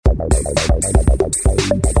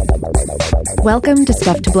Welcome to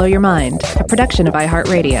Stuff to Blow Your Mind, a production of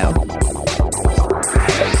iHeartRadio.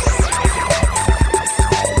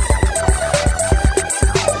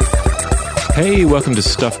 Hey, welcome to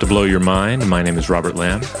Stuff to Blow Your Mind. My name is Robert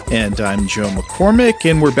Lamb. And I'm Joe McCormick,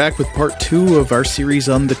 and we're back with part 2 of our series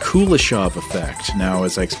on the Kuleshov effect. Now,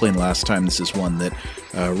 as I explained last time, this is one that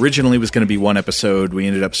originally was going to be one episode. We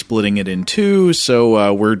ended up splitting it in 2,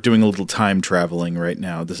 so we're doing a little time traveling right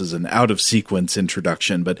now. This is an out-of-sequence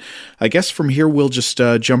introduction, but I guess from here we'll just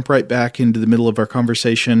jump right back into the middle of our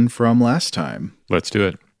conversation from last time. Let's do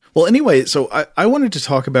it. Well, anyway, so I wanted to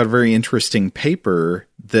talk about a very interesting paper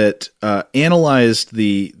that analyzed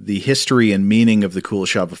the history and meaning of the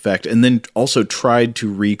Kuleshov effect, and then also tried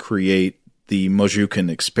to recreate the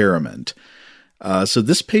Mojukin experiment. So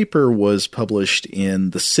this paper was published in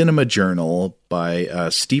the Cinema Journal by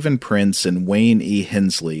Stephen Prince and Wayne E.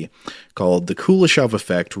 Hensley, called The Kuleshov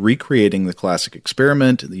Effect, Recreating the Classic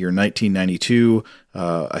Experiment, the year 1992.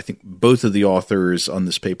 I think both of the authors on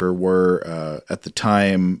this paper were, at the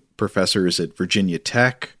time, professors at Virginia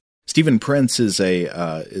Tech. Stephen Prince is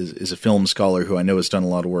a film scholar who I know has done a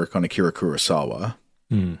lot of work on Akira Kurosawa.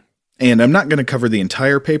 And I'm not going to cover the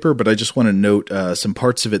entire paper, but I just want to note some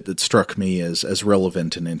parts of it that struck me as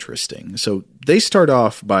relevant and interesting. So they start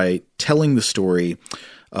off by telling the story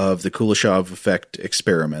of the Kuleshov effect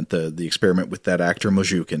experiment, the experiment with that actor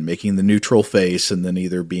Mojukin making the neutral face and then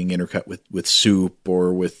either being intercut with soup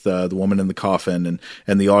or with the woman in the coffin,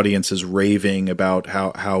 and the audience is raving about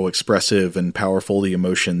how expressive and powerful the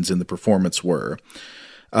emotions in the performance were.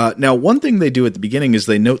 Now, one thing they do at the beginning is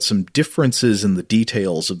they note some differences in the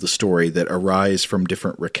details of the story that arise from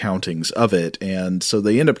different recountings of it, and so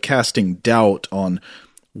they end up casting doubt on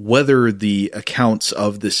whether the accounts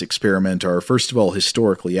of this experiment are, first of all,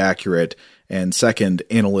 historically accurate, and second,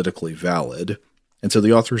 analytically valid. And so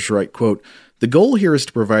the authors write, quote, "The goal here is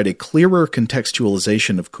to provide a clearer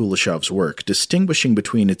contextualization of Kuleshov's work, distinguishing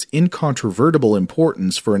between its incontrovertible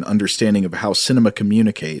importance for an understanding of how cinema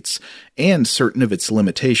communicates and certain of its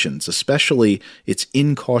limitations, especially its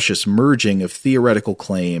incautious merging of theoretical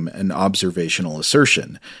claim and observational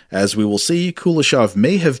assertion. As we will see, Kuleshov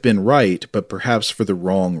may have been right, but perhaps for the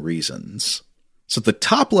wrong reasons." So the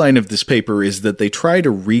top line of this paper is that they try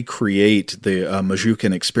to recreate the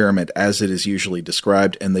Mojukin experiment as it is usually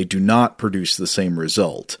described, and they do not produce the same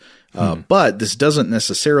result. But this doesn't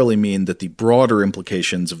necessarily mean that the broader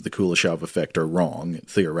implications of the Kuleshov effect are wrong,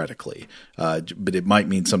 theoretically. But it might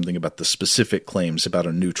mean something about the specific claims about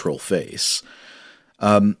a neutral face.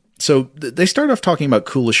 So they start off talking about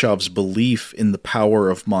Kuleshov's belief in the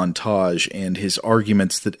power of montage and his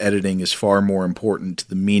arguments that editing is far more important to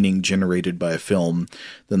the meaning generated by a film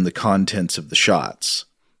than the contents of the shots.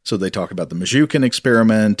 So they talk about the Mojukin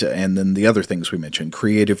experiment and then the other things we mentioned,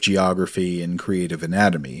 creative geography and creative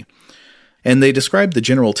anatomy. And they describe the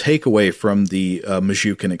general takeaway from the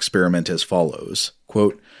Mojukin experiment as follows,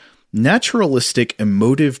 quote, "Naturalistic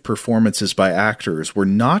emotive performances by actors were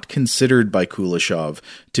not considered by Kuleshov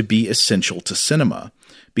to be essential to cinema.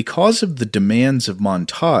 Because of the demands of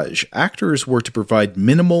montage, actors were to provide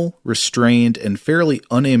minimal, restrained, and fairly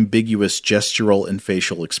unambiguous gestural and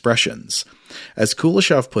facial expressions. As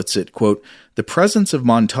Kuleshov puts it, quote, "The presence of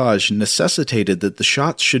montage necessitated that the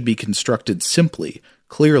shots should be constructed simply,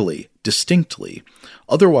 clearly, distinctly.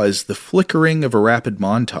 Otherwise, the flickering of a rapid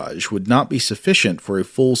montage would not be sufficient for a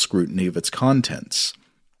full scrutiny of its contents."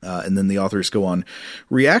 And then the authors go on,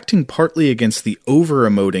 "Reacting partly against the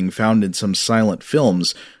over-emoting found in some silent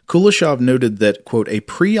films, Kuleshov noted that, quote, a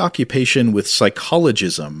preoccupation with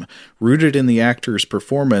psychologism rooted in the actor's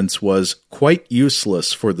performance was quite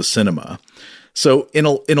useless for the cinema." So in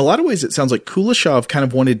a lot of ways, it sounds like Kuleshov kind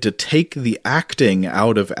of wanted to take the acting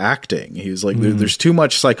out of acting. He was like, there's too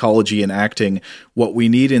much psychology in acting. What we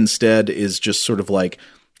need instead is just sort of like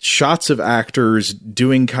shots of actors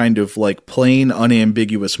doing kind of like plain,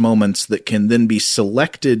 unambiguous moments that can then be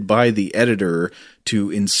selected by the editor to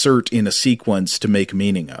insert in a sequence to make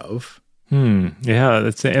meaning of. Yeah,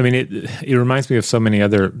 it reminds me of so many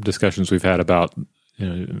other discussions we've had about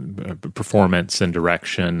performance and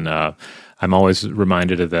direction. I'm always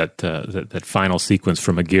reminded of that final sequence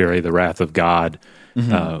from Aguirre, The Wrath of God,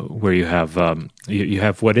 where you have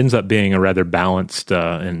what ends up being a rather balanced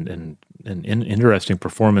and interesting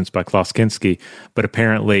performance by Klaus Kinski, but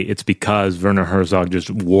apparently it's because Werner Herzog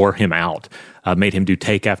just wore him out, made him do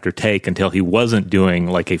take after take until he wasn't doing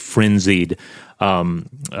like a frenzied,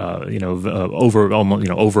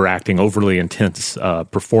 overacting, overly intense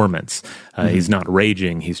performance. He's not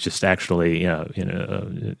raging; he's just actually,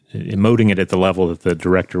 emoting it at the level that the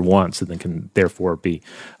director wants, and then can therefore be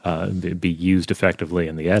used effectively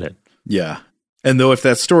in the edit. Yeah. And though if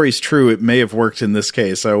that story's true, it may have worked in this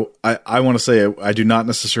case. So I want to say I do not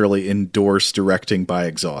necessarily endorse directing by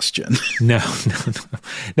exhaustion. No.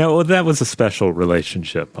 Well, that was a special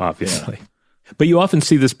relationship, obviously. Yeah. But you often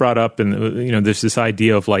see this brought up, and there's this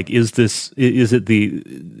idea of like, is this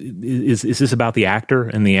about the actor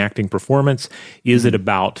and the acting performance? Is it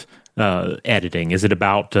about editing? Is it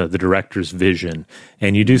about the director's vision?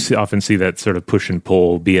 And you do often see that sort of push and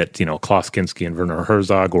pull, be it Klaus Kinski and Werner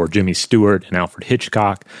Herzog, or Jimmy Stewart and Alfred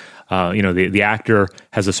Hitchcock. The actor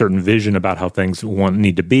has a certain vision about how things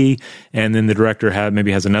need to be, and then the director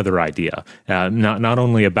maybe has another idea, not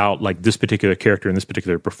only about like this particular character and this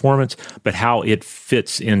particular performance, but how it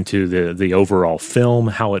fits into the overall film,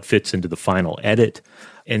 how it fits into the final edit.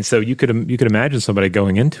 And so you could imagine somebody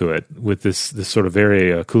going into it with this sort of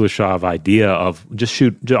very Kuleshov idea of just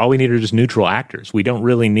shoot. All we need are just neutral actors. We don't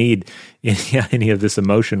really need any of this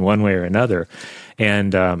emotion one way or another.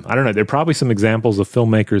 And I don't know. There are probably some examples of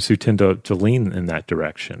filmmakers who tend to lean in that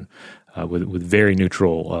direction with very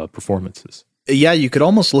neutral performances. Yeah, you could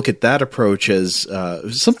almost look at that approach as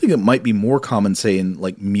something that might be more common, say, in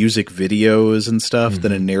like music videos and stuff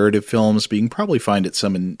than in narrative films, but you can probably find it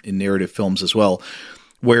some in narrative films as well,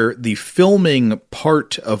 where the filming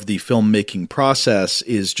part of the filmmaking process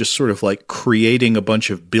is just sort of like creating a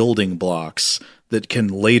bunch of building blocks that can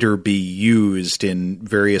later be used in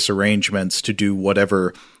various arrangements to do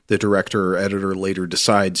whatever the director or editor later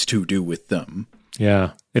decides to do with them.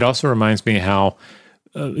 Yeah. It also reminds me how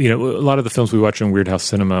a lot of the films we watch in Weird House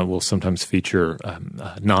Cinema will sometimes feature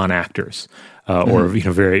non-actors or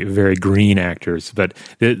very, very green actors. But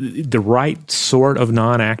the right sort of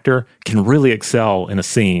non-actor can really excel in a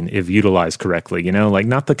scene if utilized correctly. Like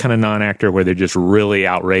not the kind of non-actor where they're just really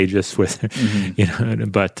outrageous with,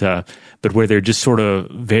 but where they're just sort of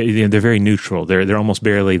they're very neutral. They're almost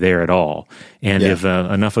barely there at all. And if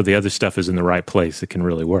enough of the other stuff is in the right place, it can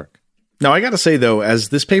really work. Now, I got to say, though, as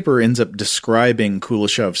this paper ends up describing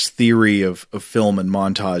Kuleshov's theory of film and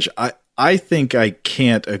montage, I think I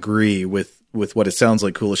can't agree with what it sounds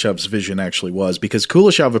like Kuleshov's vision actually was, because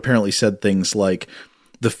Kuleshov apparently said things like,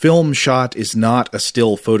 the film shot is not a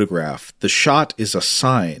still photograph. The shot is a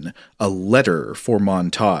sign, a letter for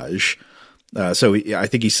montage. So I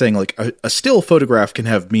think he's saying, like, a still photograph can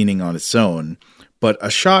have meaning on its own, but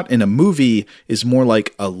a shot in a movie is more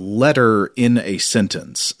like a letter in a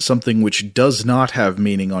sentence, something which does not have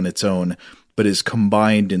meaning on its own, but is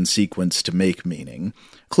combined in sequence to make meaning.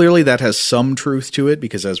 Clearly that has some truth to it,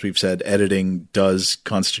 because as we've said, editing does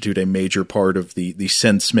constitute a major part of the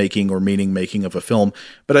sense-making or meaning-making of a film,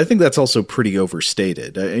 but I think that's also pretty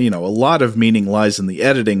overstated. A lot of meaning lies in the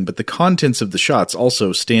editing, but the contents of the shots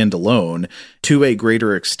also stand alone to a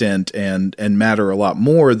greater extent and matter a lot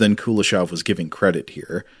more than Kuleshov was giving credit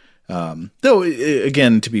here. Though,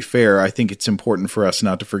 again, to be fair, I think it's important for us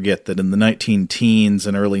not to forget that in the 19-teens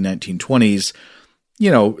and early 1920s,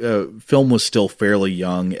 film was still fairly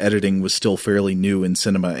young, editing was still fairly new in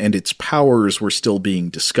cinema, and its powers were still being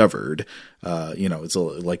discovered. It's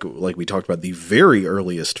like we talked about, the very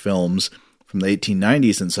earliest films from the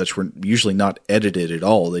 1890s and such were usually not edited at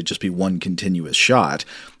all. They'd just be one continuous shot.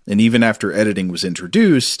 And even after editing was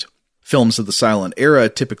introduced, films of the silent era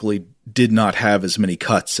typically did not have as many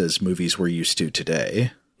cuts as movies we're used to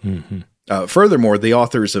today. Mm-hmm. Furthermore, the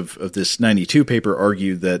authors of this 92 paper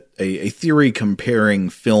argue that a theory comparing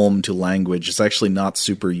film to language is actually not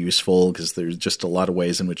super useful, because there's just a lot of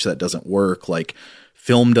ways in which that doesn't work. Like,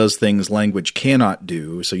 film does things language cannot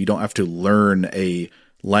do, so you don't have to learn a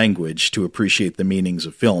language to appreciate the meanings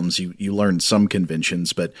of films. You learn some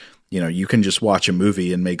conventions, but you can just watch a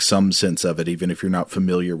movie and make some sense of it, even if you're not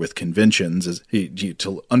familiar with conventions.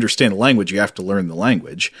 To understand a language, you have to learn the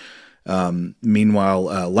language.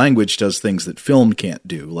 Meanwhile, language does things that film can't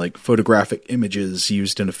do, like photographic images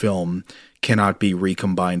used in a film cannot be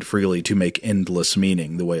recombined freely to make endless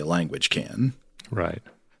meaning the way a language can. Right.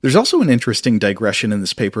 There's also an interesting digression in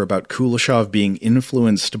this paper about Kuleshov being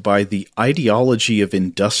influenced by the ideology of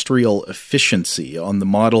industrial efficiency on the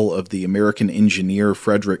model of the American engineer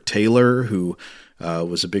Frederick Taylor, who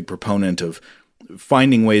was a big proponent of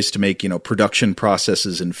finding ways to make, production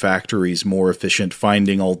processes in factories more efficient,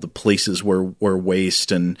 finding all the places where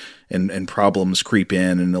waste and problems creep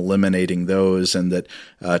in and eliminating those. And that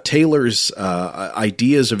Taylor's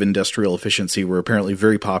ideas of industrial efficiency were apparently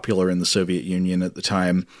very popular in the Soviet Union at the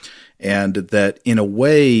time. And that in a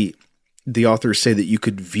way, the authors say that you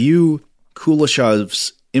could view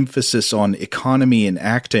Kuleshov's emphasis on economy and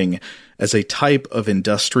acting as a type of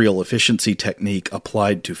industrial efficiency technique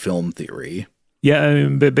applied to film theory. Yeah,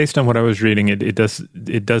 but based on what I was reading, it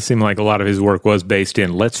does seem like a lot of his work was based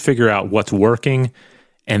in, let's figure out what's working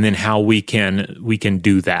and then how we can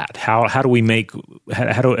do that. How do we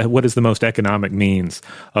what is the most economic means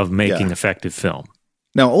of making effective film?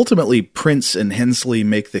 Now, ultimately, Prince and Hensley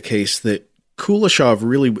make the case that Kuleshov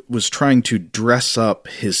really was trying to dress up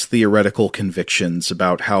his theoretical convictions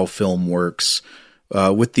about how film works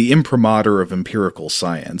with the imprimatur of empirical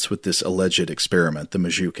science, with this alleged experiment, the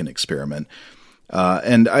Mazhukin experiment.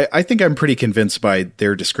 And I think I'm pretty convinced by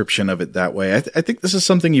their description of it that way. I think this is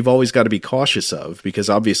something you've always got to be cautious of, because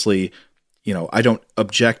obviously, I don't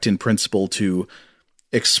object in principle to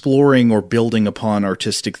exploring or building upon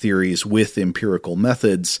artistic theories with empirical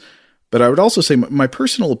methods. But I would also say my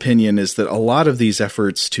personal opinion is that a lot of these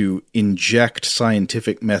efforts to inject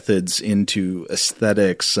scientific methods into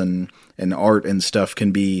aesthetics and art and stuff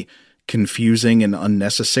can be confusing and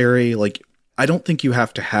unnecessary. Like, I don't think you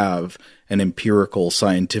have to have an empirical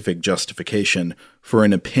scientific justification for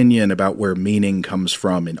an opinion about where meaning comes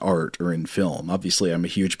from in art or in film. Obviously, I'm a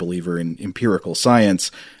huge believer in empirical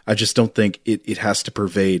science. I just don't think it has to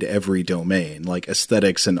pervade every domain. Like,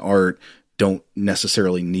 aesthetics and art don't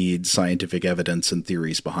necessarily need scientific evidence and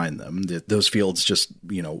theories behind them. Those fields just,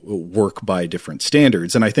 work by different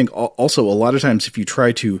standards. And I think also a lot of times if you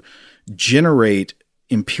try to generate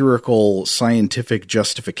empirical scientific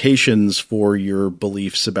justifications for your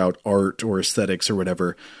beliefs about art or aesthetics or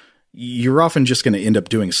whatever, you're often just going to end up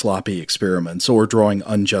doing sloppy experiments or drawing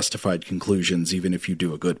unjustified conclusions, even if you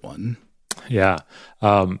do a good one. Yeah.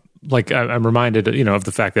 Like I'm reminded, of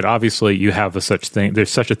the fact that obviously you have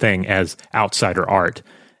there's such a thing as outsider art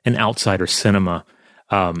and outsider cinema.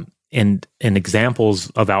 And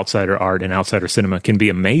examples of outsider art and outsider cinema can be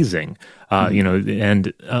amazing.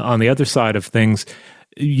 And on the other side of things,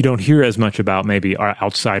 you don't hear as much about maybe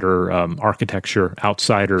outsider architecture,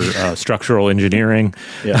 outsider structural engineering,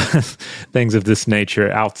 things of this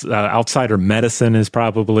nature. Outsider medicine is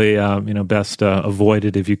probably best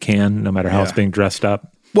avoided if you can, no matter how it's being dressed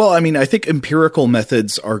up. Well, I mean, I think empirical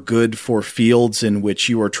methods are good for fields in which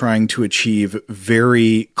you are trying to achieve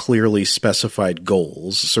very clearly specified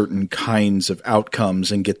goals, certain kinds of outcomes,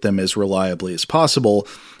 and get them as reliably as possible.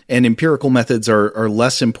 And empirical methods are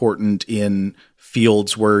less important in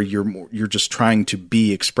fields where you're just trying to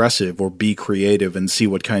be expressive or be creative and see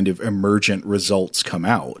what kind of emergent results come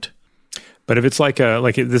out. But if it's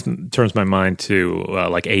this turns my mind to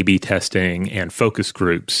like A/B testing and focus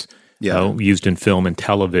groups. Used in film and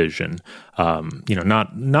television,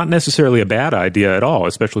 not necessarily a bad idea at all,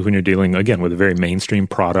 especially when you're dealing, again, with a very mainstream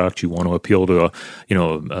product. You want to appeal to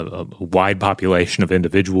a wide population of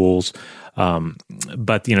individuals.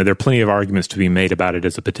 But, there are plenty of arguments to be made about it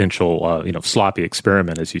as a potential, sloppy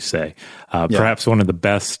experiment, as you say. Perhaps one of the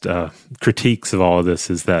best critiques of all of this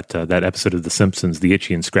is that episode of The Simpsons, The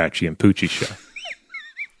Itchy and Scratchy and Poochie Show.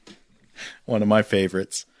 One of my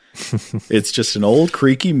favorites. It's just an old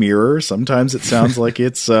creaky mirror. Sometimes it sounds like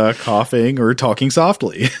it's coughing or talking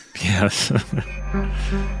softly. Yes.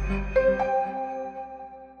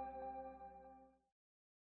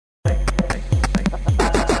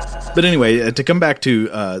 But anyway, to come back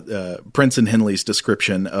to Prince and Henley's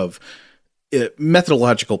description of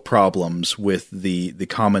methodological problems with the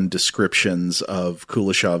common descriptions of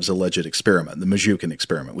Kuleshov's alleged experiment, the Mazhukin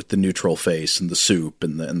experiment, with the neutral face and the soup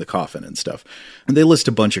and the coffin and stuff. And they list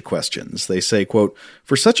a bunch of questions. They say, quote,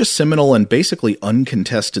 "For such a seminal and basically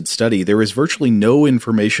uncontested study, there is virtually no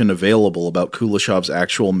information available about Kuleshov's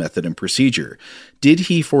actual method and procedure. Did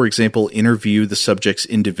he, for example, interview the subjects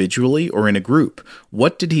individually or in a group?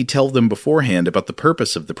 What did he tell them beforehand about the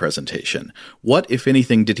purpose of the presentation? What, if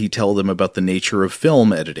anything, did he tell them about the nature of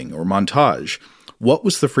film editing or montage? What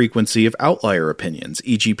was the frequency of outlier opinions,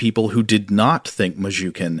 e.g. people who did not think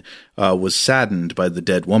Mazhukin was saddened by the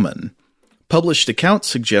dead woman? Published accounts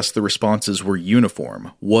suggest the responses were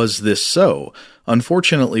uniform. Was this so?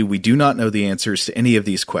 Unfortunately, we do not know the answers to any of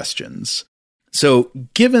these questions." So,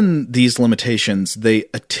 given these limitations, they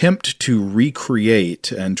attempt to recreate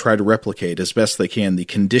and try to replicate as best they can the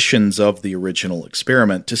conditions of the original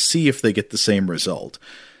experiment to see if they get the same result.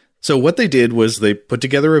 So what they did was they put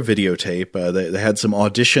together a videotape. They had some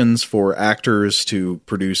auditions for actors to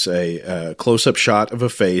produce a close-up shot of a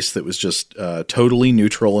face that was just totally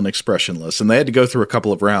neutral and expressionless. And they had to go through a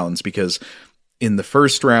couple of rounds because in the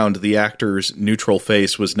first round, the actor's neutral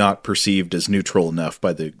face was not perceived as neutral enough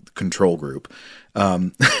by the control group.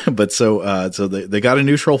 But so they got a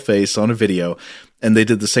neutral face on a video, and they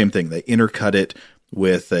did the same thing. They intercut it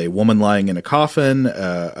with a woman lying in a coffin,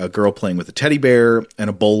 a girl playing with a teddy bear, and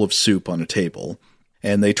a bowl of soup on a table.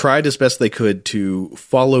 And they tried as best they could to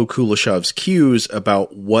follow Kuleshov's cues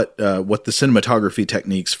about what the cinematography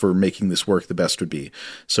techniques for making this work the best would be.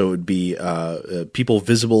 So it would be people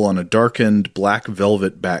visible on a darkened black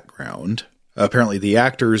velvet background. Apparently, the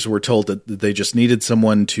actors were told that they just needed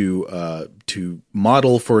someone to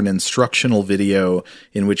model for an instructional video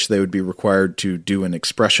in which they would be required to do an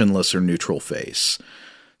expressionless or neutral face.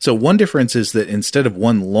 So one difference is that instead of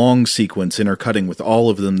one long sequence intercutting with all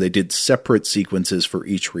of them, they did separate sequences for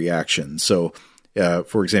each reaction. So,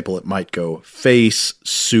 for example, it might go face,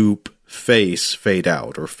 soup, face, fade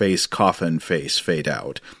out, or face, coffin, face, fade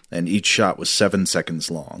out. And each shot was 7 seconds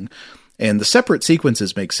long. And the separate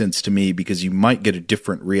sequences make sense to me because you might get a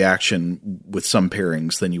different reaction with some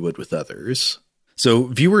pairings than you would with others. So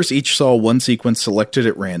viewers each saw one sequence selected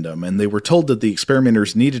at random, and they were told that the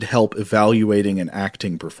experimenters needed help evaluating an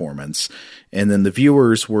acting performance. And then the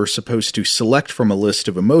viewers were supposed to select from a list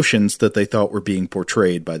of emotions that they thought were being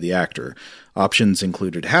portrayed by the actor. Options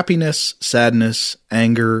included happiness, sadness,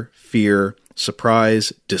 anger, fear,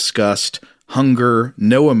 surprise, disgust, hunger,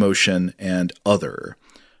 no emotion, and other.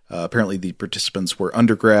 Apparently the participants were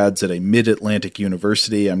undergrads at a mid-Atlantic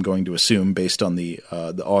university. I'm going to assume, based on the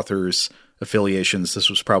author's affiliations, this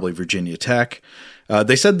was probably Virginia Tech.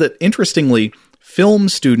 They said that, interestingly, film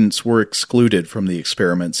students were excluded from the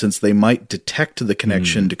experiment since they might detect the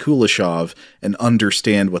connection to Kuleshov and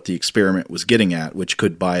understand what the experiment was getting at, which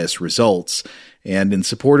could bias results. And in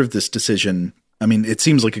support of this decision, I mean, it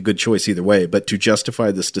seems like a good choice either way, but to justify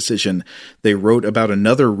this decision, they wrote about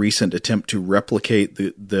another recent attempt to replicate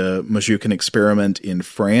the Mazhukin experiment in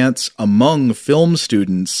France among film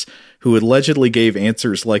students who allegedly gave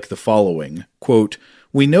answers like the following, quote,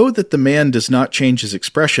 "We know that the man does not change his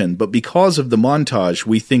expression, but because of the montage,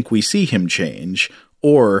 we think we see him change."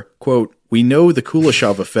 Or, quote, "We know the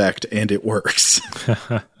Kuleshov effect and it works."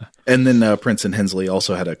 And then Prince and Hensley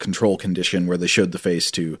also had a control condition where they showed the face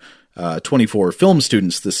to 24 film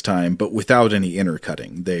students this time, but without any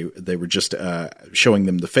intercutting. They were just showing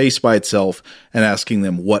them the face by itself and asking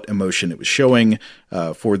them what emotion it was showing.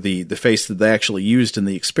 For the face that they actually used in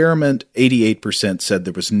the experiment, 88% said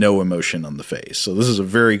there was no emotion on the face. So this is a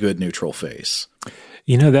very good neutral face.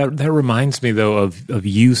 You know, that reminds me, though, of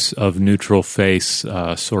use of neutral face,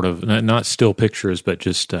 sort of, not still pictures, but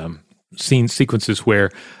just scene sequences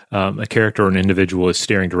where a character or an individual is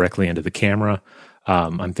staring directly into the camera.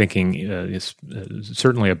 I'm thinking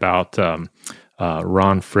certainly about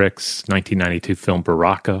Ron Frick's 1992 film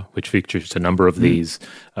Baraka, which features a number of these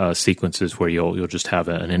sequences where you'll just have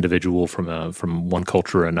an individual from one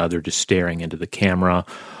culture or another just staring into the camera.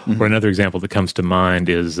 Or another example that comes to mind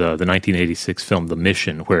is the 1986 film The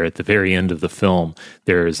Mission, where at the very end of the film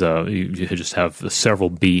there's you just have several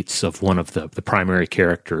beats of one of the primary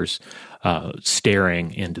characters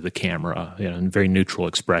staring into the camera, in very neutral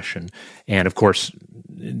expression. And of course,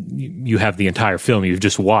 you have the entire film you've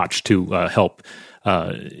just watched to help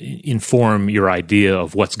inform your idea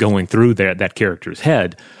of what's going through that character's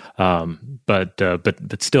head. But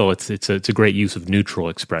still, it's a great use of neutral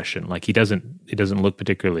expression. Like he doesn't look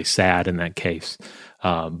particularly sad in that case,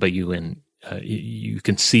 but you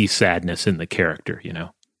can see sadness in the character,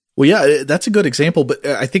 Well, yeah, that's a good example, but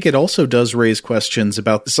I think it also does raise questions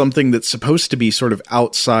about something that's supposed to be sort of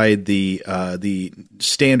outside the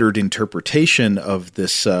standard interpretation of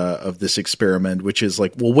this experiment, which is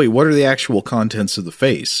like, well, wait, what are the actual contents of the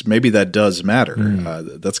face? Maybe that does matter.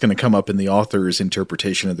 That's going to come up in the author's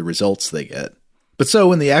interpretation of the results they get. But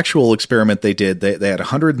so in the actual experiment they did, they had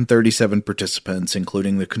 137 participants,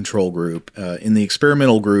 including the control group. In the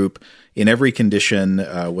experimental group, in every condition,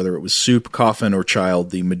 whether it was soup, coffin, or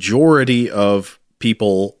child, the majority of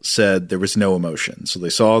people said there was no emotion. So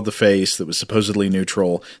they saw the face that was supposedly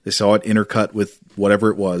neutral. They saw it intercut with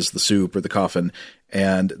whatever it was, the soup or the coffin,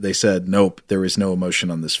 and they said, nope, there is no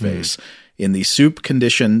emotion on this face. In the soup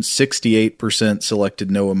condition, 68% selected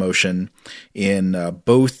no emotion. In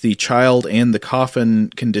both the child and the coffin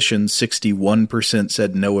condition, 61%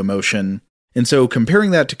 said no emotion. And so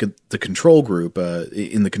comparing that to the control group,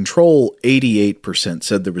 in the control, 88%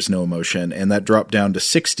 said there was no emotion, and that dropped down to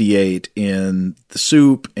 68 in the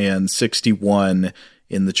soup and 61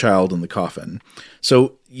 in the child and the coffin.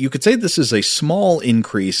 So you could say this is a small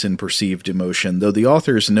increase in perceived emotion, though the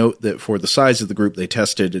authors note that for the size of the group they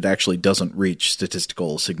tested, it actually doesn't reach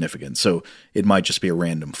statistical significance, so it might just be a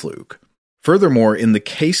random fluke. Furthermore, in the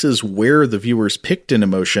cases where the viewers picked an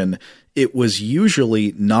emotion, it was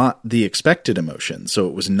usually not the expected emotion, so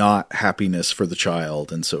it was not happiness for the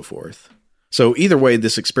child and so forth. So either way,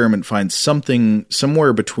 this experiment finds something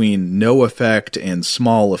somewhere between no effect and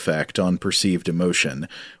small effect on perceived emotion,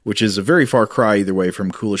 which is a very far cry either way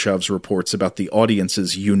from Kuleshov's reports about the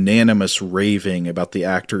audience's unanimous raving about the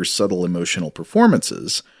actor's subtle emotional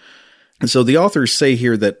performances. And so the authors say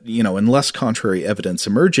here that, unless contrary evidence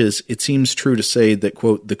emerges, it seems true to say that,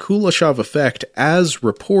 quote, the Kuleshov effect as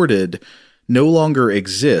reported no longer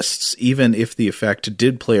exists, even if the effect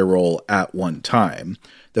did play a role at one time,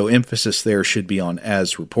 though emphasis there should be on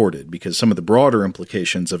as reported, because some of the broader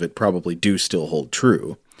implications of it probably do still hold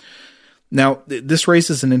true. Now, this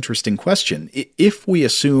raises an interesting question. If we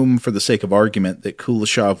assume, for the sake of argument, that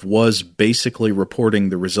Kuleshov was basically reporting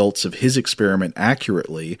the results of his experiment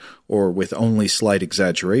accurately, or with only slight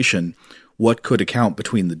exaggeration, what could account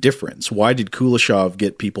between the difference? Why did Kuleshov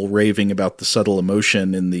get people raving about the subtle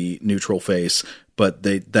emotion in the neutral face, but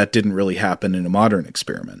that didn't really happen in a modern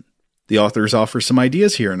experiment? The authors offer some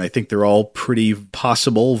ideas here, and I think they're all pretty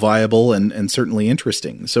possible, viable, and certainly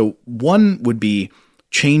interesting. So one would be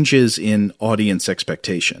changes in audience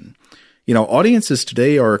expectation. Audiences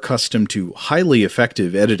today are accustomed to highly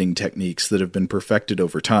effective editing techniques that have been perfected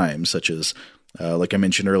over time, such as, like I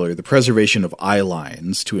mentioned earlier, the preservation of eye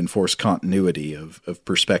lines to enforce continuity of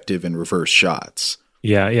perspective and reverse shots.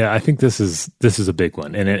 Yeah. I think this is a big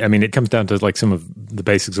one, and it comes down to like some of the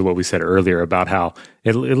basics of what we said earlier about how,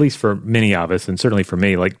 at least for many of us, and certainly for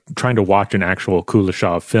me, like trying to watch an actual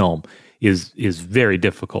Kuleshov film is very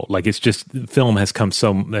difficult. Like it's just, film has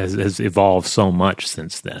has evolved so much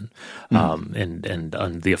since then,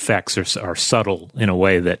 and the effects are subtle in a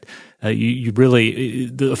way that you really,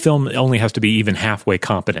 the film only has to be even halfway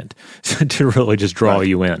competent to really just draw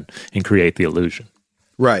you in and create the illusion.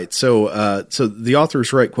 Right. So the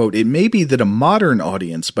authors write, quote, it may be that a modern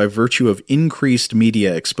audience, by virtue of increased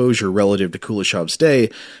media exposure relative to Kuleshov's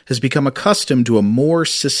day, has become accustomed to a more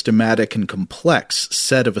systematic and complex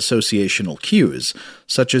set of associational cues,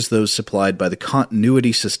 such as those supplied by the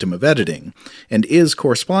continuity system of editing, and is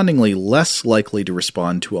correspondingly less likely to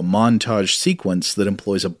respond to a montage sequence that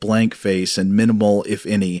employs a blank face and minimal, if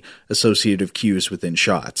any, associative cues within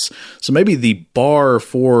shots. So maybe the bar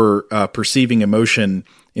for perceiving emotion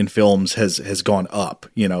in films has gone up.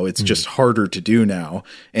 It's just harder to do now.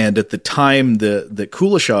 And at the time that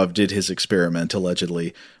Kuleshov did his experiment,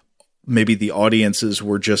 allegedly, maybe the audiences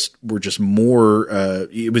were just more,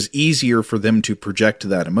 it was easier for them to project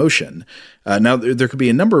that emotion. Now, there could be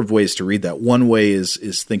a number of ways to read that. One way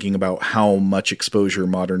is thinking about how much exposure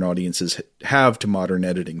modern audiences have to modern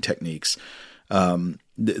editing techniques.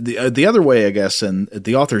 The other way, I guess, and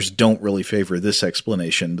the authors don't really favor this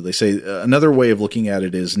explanation, but they say another way of looking at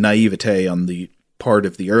it is naivete on the part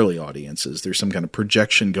of the early audiences. There's some kind of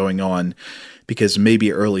projection going on because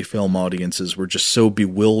maybe early film audiences were just so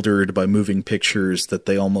bewildered by moving pictures that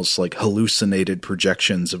they almost like hallucinated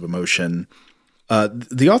projections of emotion.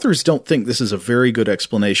 The authors don't think this is a very good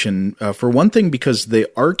explanation, for one thing, because they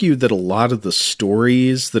argue that a lot of the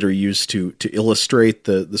stories that are used to illustrate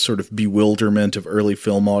the sort of bewilderment of early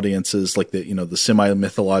film audiences, like the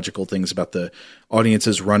semi-mythological things about the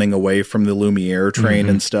audiences running away from the Lumiere train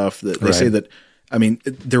and stuff, that they say that,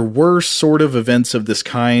 there were sort of events of this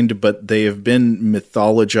kind, but they have been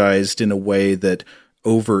mythologized in a way that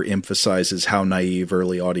overemphasizes how naive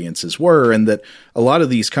early audiences were, and that a lot of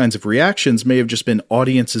these kinds of reactions may have just been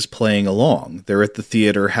audiences playing along. They're at the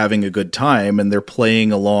theater having a good time, and they're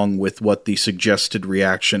playing along with what the suggested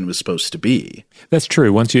reaction was supposed to be. That's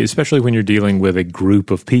true. Especially when you're dealing with a group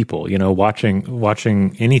of people,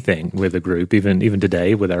 watching anything with a group, even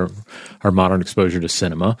today with our modern exposure to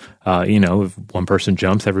cinema, if one person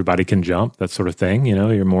jumps, everybody can jump, that sort of thing.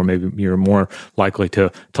 You're more likely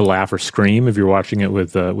to laugh or scream if you're watching it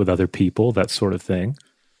with other people, that sort of thing.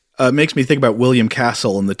 It makes me think about William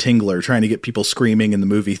Castle and the Tingler trying to get people screaming in the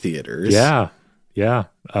movie theaters. Yeah.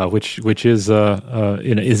 Which is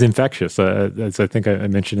infectious. As I think I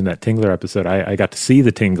mentioned in that Tingler episode, I got to see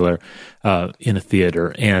the Tingler in a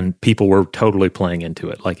theater, and people were totally playing into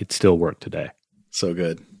it like it still worked today. So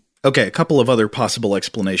good. Okay, a couple of other possible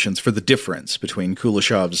explanations for the difference between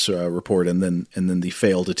Kuleshov's report and then the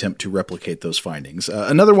failed attempt to replicate those findings.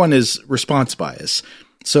 Another one is response bias.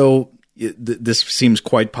 So this seems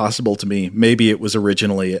quite possible to me. Maybe it was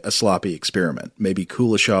originally a sloppy experiment. Maybe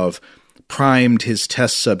Kuleshov primed his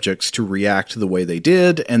test subjects to react the way they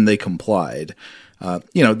did, and they complied.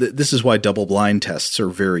 This is why double-blind tests are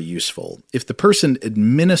very useful. If the person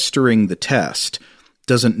administering the test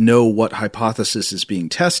doesn't know what hypothesis is being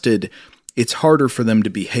tested, it's harder for them to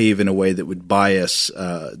behave in a way that would bias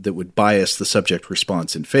the subject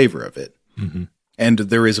response in favor of it. Mm-hmm. And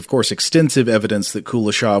there is, of course, extensive evidence that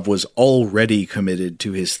Kuleshov was already committed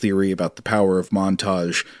to his theory about the power of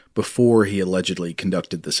montage before he allegedly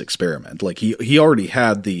conducted this experiment. Like, he already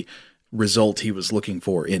had the result he was looking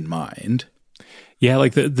for in mind. Yeah,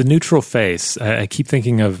 like the neutral face. I keep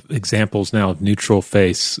thinking of examples now of neutral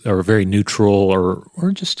face or very neutral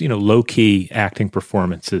or just, low-key acting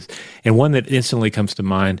performances. And one that instantly comes to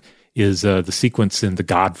mind is the sequence in The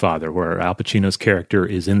Godfather where Al Pacino's character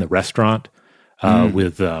is in the restaurant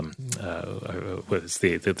with the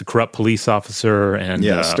corrupt police officer and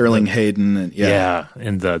Sterling Hayden and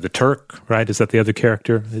and the Turk, right? Is that the other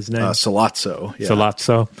character? His name Sollozzo. Yeah.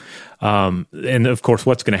 Sollozzo. And of course,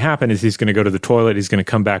 what's going to happen is he's going to go to the toilet, he's going to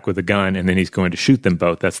come back with a gun, and then he's going to shoot them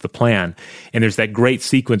both. That's the plan. And there's that great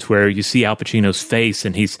sequence where you see Al Pacino's face,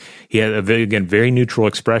 and he had a very neutral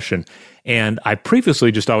expression. And I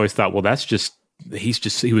previously just always thought, well,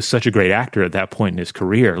 he was such a great actor at that point in his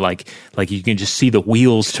career. Like you can just see the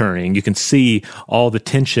wheels turning. You can see all the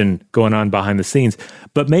tension going on behind the scenes.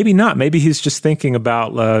 But maybe not. Maybe he's just thinking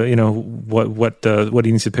about what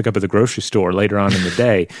he needs to pick up at the grocery store later on in the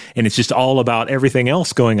day, and it's just all about everything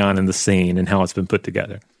else going on in the scene and how it's been put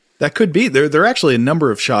together. That could be. There are actually a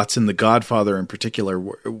number of shots in The Godfather in particular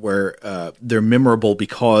where they're memorable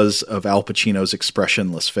because of Al Pacino's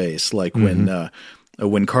expressionless face, like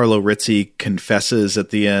when Carlo Rizzi confesses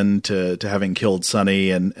at the end to having killed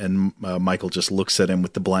Sonny and Michael just looks at him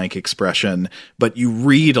with the blank expression. But you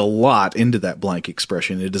read a lot into that blank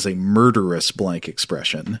expression. It is a murderous blank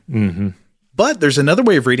expression. Mm-hmm. But there's another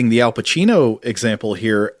way of reading the Al Pacino example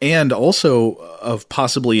here, and also of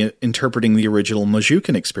possibly interpreting the original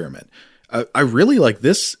Mazhukin experiment. I really like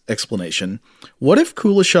this explanation. What if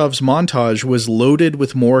Kuleshov's montage was loaded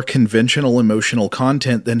with more conventional emotional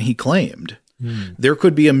content than he claimed? There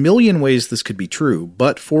could be a million ways this could be true,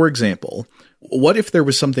 but for example, what if there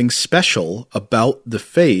was something special about the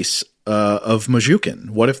face of Mazhukin?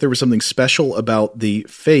 What if there was something special about the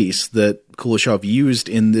face that Kuleshov used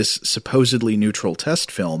in this supposedly neutral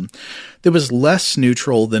test film that was less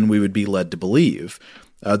neutral than we would be led to believe?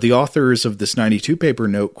 The authors of this 92 paper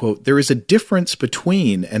note, quote, "There is a difference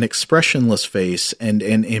between an expressionless face and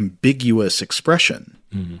an ambiguous expression."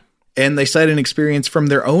 Mm-hmm. And they cite an experience from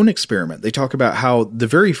their own experiment. They talk about how the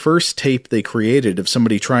very first tape they created of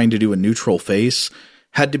somebody trying to do a neutral face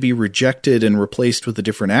had to be rejected and replaced with a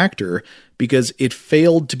different actor because it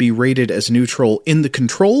failed to be rated as neutral in the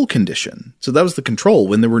control condition. So that was the control.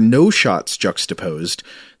 When there were no shots juxtaposed,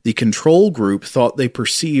 the control group thought they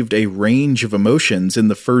perceived a range of emotions in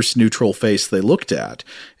the first neutral face they looked at.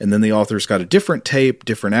 And then the authors got a different tape,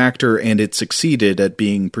 different actor, and it succeeded at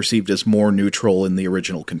being perceived as more neutral in the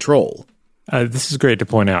original control. This is great to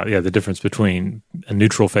point out, the difference between a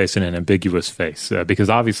neutral face and an ambiguous face, because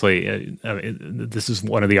obviously this is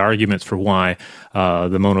one of the arguments for why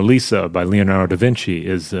the Mona Lisa by Leonardo da Vinci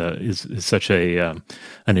is such an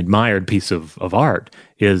admired piece of art,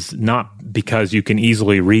 is not because you can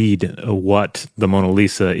easily read what the Mona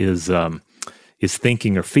Lisa is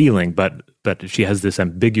thinking or feeling, but she has this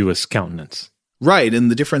ambiguous countenance. Right, and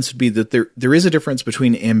the difference would be that there is a difference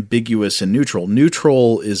between ambiguous and neutral.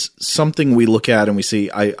 Neutral is something we look at and we see,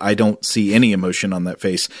 I don't see any emotion on that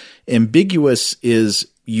face. Ambiguous is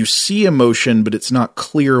you see emotion, but it's not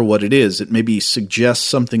clear what it is. It maybe suggests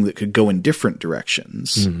something that could go in different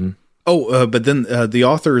directions. Mm-hmm. But then the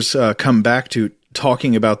authors come back to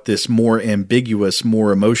talking about this more ambiguous,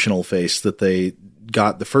 more emotional face that they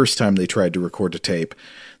got the first time they tried to record a tape.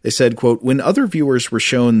 They said, quote, "When other viewers were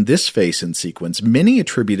shown this face in sequence, many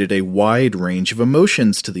attributed a wide range of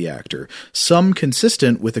emotions to the actor, some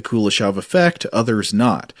consistent with the Kuleshov effect, others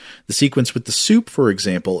not. The sequence with the soup, for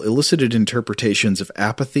example, elicited interpretations of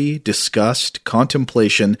apathy, disgust,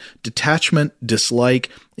 contemplation, detachment, dislike,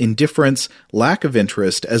 indifference, lack of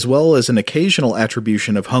interest, as well as an occasional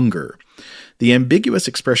attribution of hunger. The ambiguous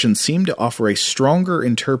expression seemed to offer a stronger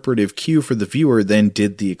interpretive cue for the viewer than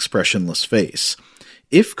did the expressionless face.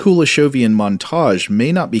 If Kuleshovian montage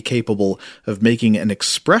may not be capable of making an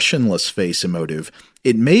expressionless face emotive,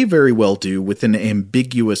 it may very well do with an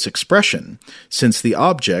ambiguous expression, since the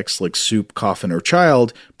objects, like soup, coffin, or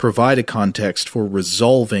child, provide a context for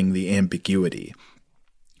resolving the ambiguity."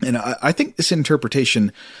 And I think this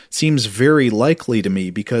interpretation seems very likely to me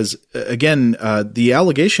because, again, the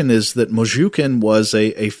allegation is that Mazhukin was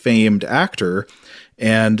a famed actor.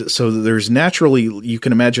 And so there's naturally, you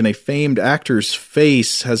can imagine a famed actor's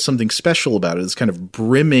face has something special about it. It's kind of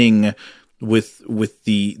brimming with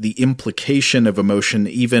the implication of emotion,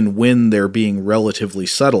 even when they're being relatively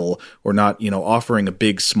subtle or not, offering a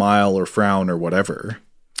big smile or frown or whatever.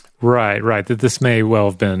 Right. That this may well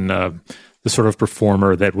have been the sort of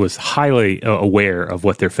performer that was highly aware of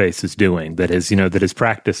what their face is doing, that is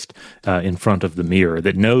practiced in front of the mirror,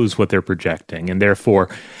 that knows what they're projecting, and therefore,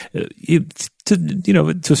 to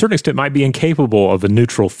a certain extent, might be incapable of a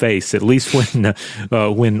neutral face, at least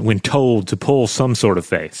when told to pull some sort of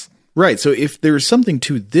face. Right. So if there's something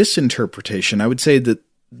to this interpretation, I would say that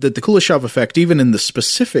the Kuleshov effect, even in the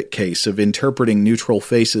specific case of interpreting neutral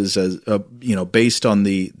faces as based on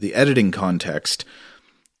the editing context,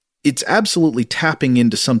 it's absolutely tapping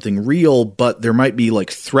into something real, but there might be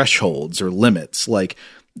like thresholds or limits. Like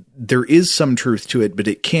there is some truth to it, but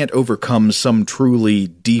it can't overcome some truly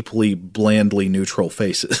deeply, blandly neutral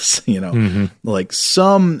faces, Like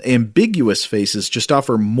some ambiguous faces just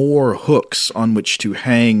offer more hooks on which to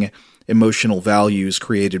hang emotional values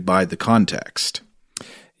created by the context.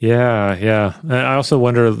 Yeah. I also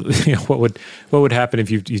wonder, what would happen if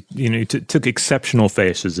you took exceptional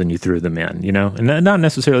faces and you threw them in, and not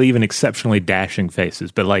necessarily even exceptionally dashing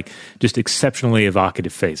faces, but like just exceptionally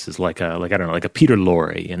evocative faces, like a Peter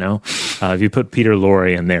Lorre, if you put Peter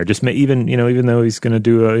Lorre in there, just even though he's going to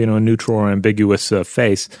do a neutral or ambiguous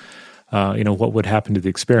face. What would happen to the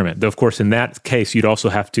experiment? Though, of course, in that case, you'd also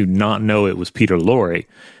have to not know it was Peter Lorre,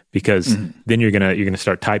 because then you're gonna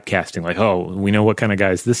start typecasting, like, oh, we know what kind of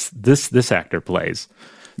guys this actor plays.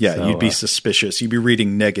 Yeah, so, you'd be suspicious. You'd be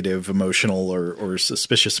reading negative, emotional, or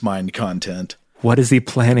suspicious mind content. What is he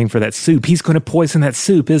planning for that soup? He's going to poison that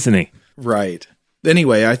soup, isn't he? Right.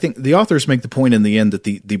 Anyway, I think the authors make the point in the end that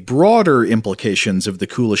the broader implications of the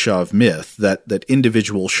Kuleshov myth, that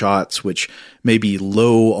individual shots which may be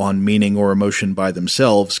low on meaning or emotion by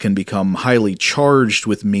themselves can become highly charged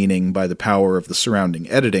with meaning by the power of the surrounding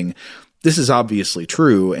editing. This is obviously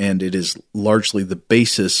true, and it is largely the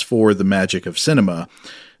basis for the magic of cinema.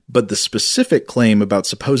 But the specific claim about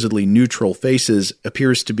supposedly neutral faces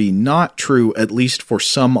appears to be not true, at least for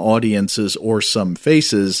some audiences or some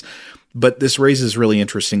faces. But this raises really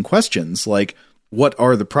interesting questions, like what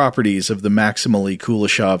are the properties of the maximally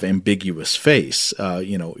Kuleshov ambiguous face?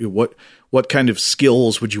 What kind of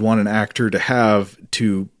skills would you want an actor to have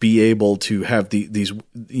to be able to have these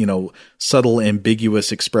subtle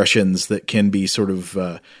ambiguous expressions that can be sort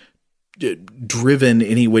of driven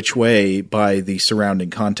any which way by the surrounding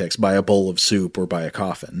context, by a bowl of soup or by a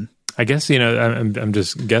coffin? I guess, I'm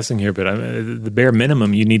just guessing here, but the bare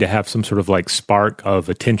minimum, you need to have some sort of like spark of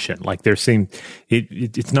attention. Like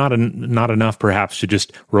it's not enough perhaps to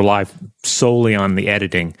just rely solely on the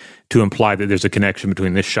editing to imply that there's a connection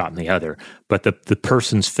between this shot and the other. But the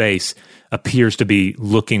person's face appears to be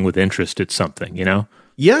looking with interest at something,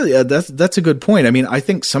 Yeah, that's a good point. I mean, I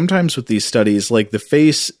think sometimes with these studies, like the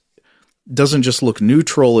face doesn't just look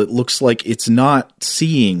neutral, it looks like it's not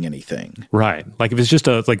seeing anything. Right. Like if it's just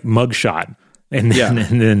a mug shot and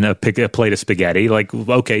then a plate of spaghetti, like,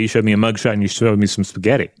 okay, you showed me a mug shot and you showed me some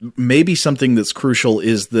spaghetti. Maybe something that's crucial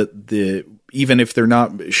is that even if they're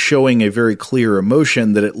not showing a very clear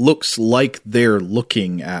emotion, that it looks like they're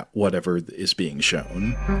looking at whatever is being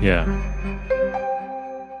shown. Yeah.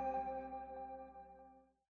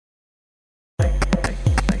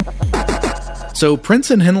 So Prince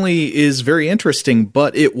and Henley is very interesting,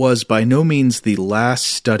 but it was by no means the last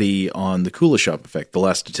study on the Kuleshov effect, the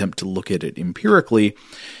last attempt to look at it empirically.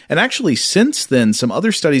 And actually, since then, some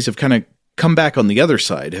other studies have kind of come back on the other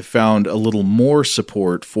side, have found a little more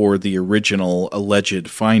support for the original alleged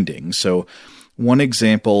findings. So one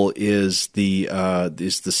example is the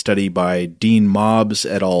study by Dean Mobbs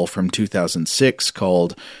et al. From 2006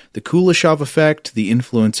 called The Kuleshov Effect, The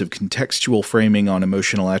Influence of Contextual Framing on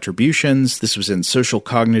Emotional Attributions. This was in Social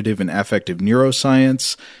Cognitive and Affective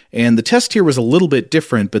Neuroscience. And the test here was a little bit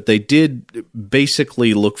different, but they did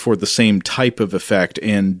basically look for the same type of effect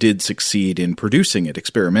and did succeed in producing it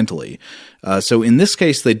experimentally. So in this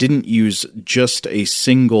case, they didn't use just a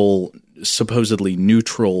single supposedly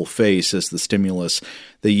neutral face as the stimulus.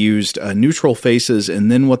 They used neutral faces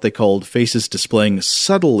and then what they called faces displaying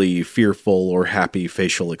subtly fearful or happy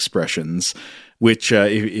facial expressions, which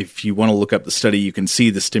if you want to look up the study, you can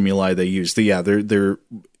see the stimuli they used. They're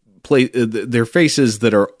faces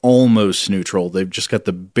that are almost neutral. They've just got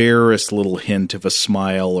the barest little hint of a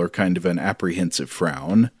smile or kind of an apprehensive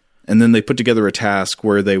frown. And then they put together a task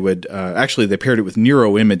where they would they paired it with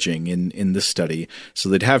neuroimaging in this study. So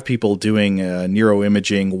they'd have people doing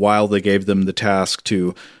neuroimaging while they gave them the task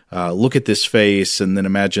to look at this face and then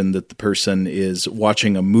imagine that the person is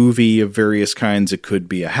watching a movie of various kinds. It could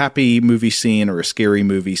be a happy movie scene or a scary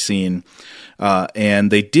movie scene.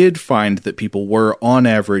 And they did find that people were, on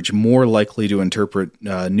average, more likely to interpret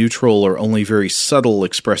neutral or only very subtle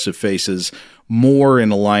expressive faces more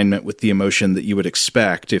in alignment with the emotion that you would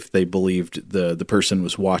expect if they believed the person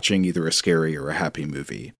was watching either a scary or a happy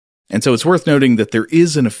movie. And so it's worth noting that there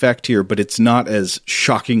is an effect here, but it's not as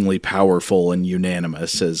shockingly powerful and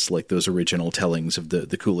unanimous as like those original tellings of the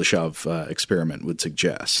Kuleshov experiment would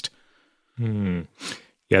suggest.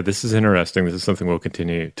 Yeah, this is interesting. This is something we'll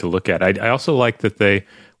continue to look at. I also like that they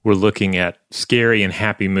were looking at scary and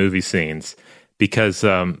happy movie scenes because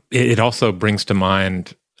it also brings to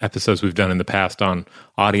mind episodes we've done in the past on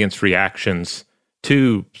audience reactions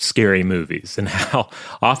to scary movies and how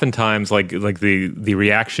oftentimes like the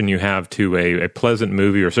reaction you have to a pleasant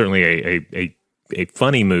movie or certainly a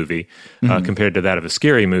funny movie compared to that of a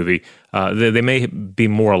scary movie, they may be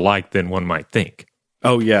more alike than one might think.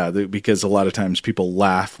 Oh, yeah, because a lot of times people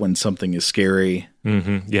laugh when something is scary.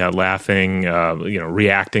 Yeah, laughing,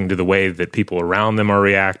 reacting to the way that people around them are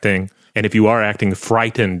reacting. And if you are acting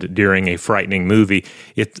frightened during a frightening movie,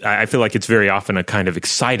 I feel like it's very often a kind of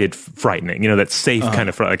excited frightening, that safe kind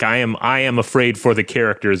of like I am afraid for the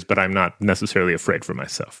characters, but I'm not necessarily afraid for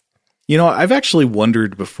myself. I've actually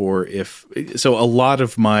wondered before so a lot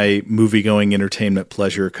of my movie-going entertainment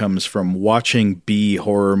pleasure comes from watching B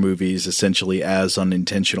horror movies essentially as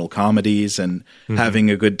unintentional comedies and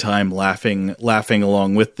having a good time laughing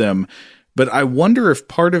along with them. But I wonder if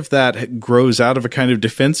part of that grows out of a kind of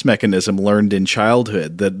defense mechanism learned in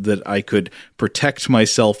childhood, that I could protect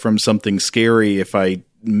myself from something scary if I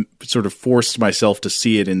sort of forced myself to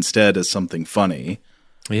see it instead as something funny.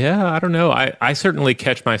 Yeah, I don't know. I certainly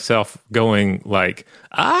catch myself going like,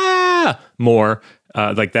 more,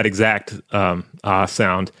 like that exact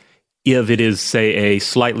sound, if it is, say, a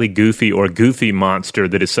slightly goofy monster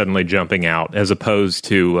that is suddenly jumping out, as opposed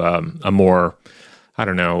to a more,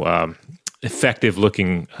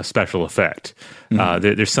 effective-looking special effect.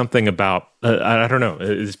 There's something about, I don't know,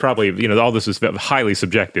 it's probably, all this is highly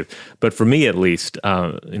subjective, but for me at least,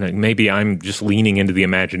 maybe I'm just leaning into the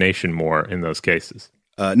imagination more in those cases.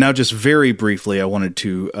 Now, just very briefly, I wanted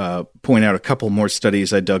to point out a couple more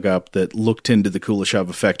studies I dug up that looked into the Kuleshov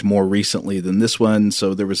effect more recently than this one.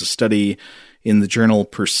 So there was a study in the journal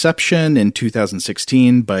Perception in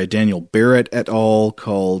 2016 by Daniel Barrett et al.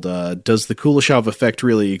 Called Does the Kuleshov Effect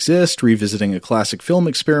Really Exist? Revisiting a Classic Film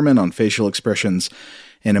Experiment on Facial Expressions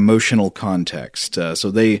and Emotional Context.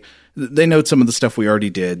 So they note some of the stuff we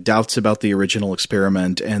already did, doubts about the original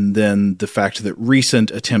experiment, and then the fact that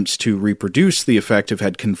recent attempts to reproduce the effect have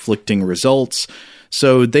had conflicting results.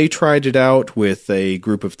 So they tried it out with a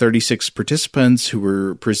group of 36 participants who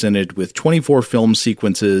were presented with 24 film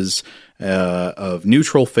sequences of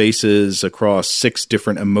neutral faces across 6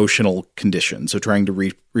 different emotional conditions, so trying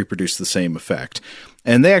to reproduce the same effect.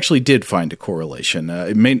 And they actually did find a correlation.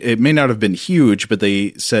 It may not have been huge, but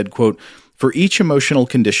they said, quote, "For each emotional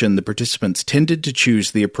condition, the participants tended to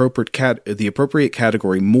choose the appropriate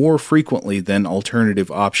category more frequently than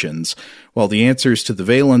alternative options, while the answers to the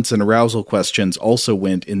valence and arousal questions also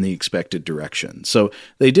went in the expected direction." So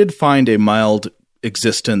they did find a mild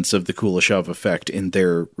existence of the Kuleshov effect in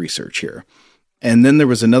their research here. And then there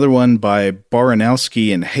was another one by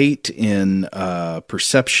Baranowski and Haidt in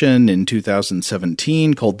Perception in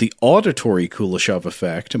 2017 called The Auditory Kuleshov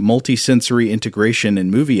Effect, Multisensory Integration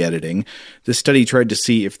in Movie Editing. This study tried to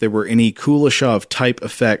see if there were any Kuleshov-type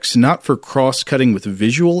effects, not for cross-cutting with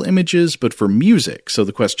visual images, but for music. So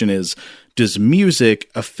the question is, does music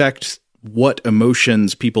affect what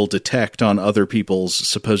emotions people detect on other people's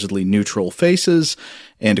supposedly neutral faces?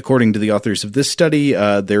 And according to the authors of this study,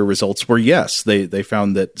 their results were yes. They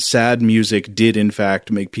found that sad music did in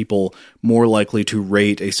fact make people more likely to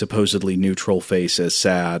rate a supposedly neutral face as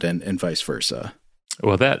sad, and vice versa.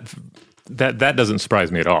 Well, that doesn't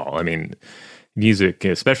surprise me at all. I mean, music,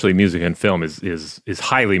 especially music in film, is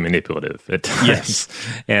highly manipulative at times. Yes.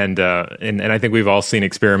 And I think we've all seen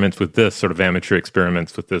experiments with this, sort of amateur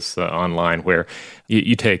experiments with this online, where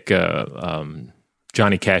you take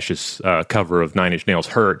Johnny Cash's cover of Nine Inch Nails'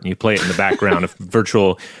 "Hurt" and you play it in the background of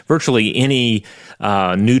virtually any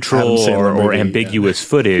neutral or ambiguous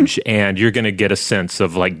footage, and you're going to get a sense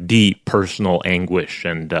of like deep personal anguish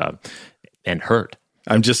and hurt.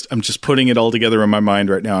 I'm just putting it all together in my mind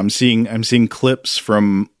right now. I'm seeing clips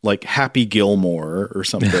from like Happy Gilmore or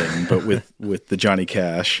something, but with the Johnny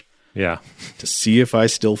Cash. Yeah. To see if I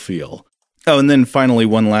still feel. Oh, and then finally,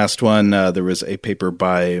 one last one. There was a paper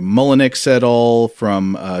by Mullenix et al.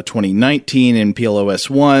 From 2019 in PLOS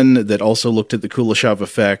 1 that also looked at the Kuleshov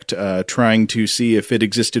effect, trying to see if it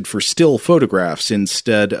existed for still photographs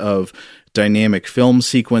instead of dynamic film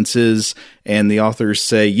sequences. And the authors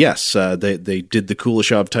say, yes, they did the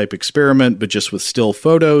Kuleshov-type experiment, but just with still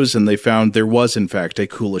photos, and they found there was, in fact, a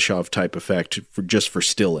Kuleshov-type effect for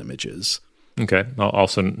still images. Okay.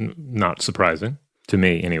 Also not surprising to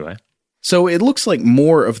me anyway. So it looks like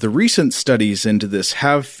more of the recent studies into this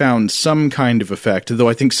have found some kind of effect, though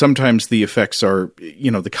I think sometimes the effects are,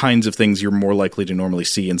 the kinds of things you're more likely to normally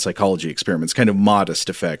see in psychology experiments, kind of modest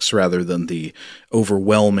effects rather than the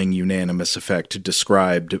overwhelming unanimous effect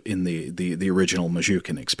described in the original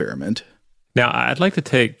Mazhukin experiment. Now, I'd like to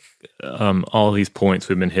take all of these points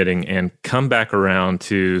we've been hitting and come back around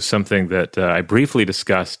to something that I briefly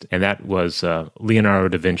discussed, and that was Leonardo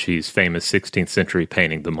da Vinci's famous 16th century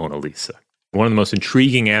painting, the Mona Lisa. One of the most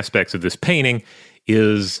intriguing aspects of this painting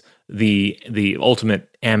is the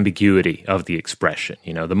ultimate ambiguity of the expression.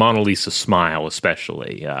 The Mona Lisa smile,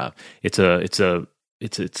 especially. It's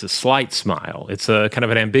a slight smile. It's a kind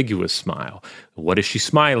of an ambiguous smile. What is she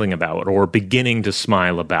smiling about or beginning to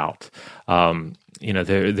smile about?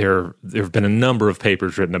 There have been a number of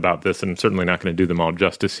papers written about this, and I'm certainly not going to do them all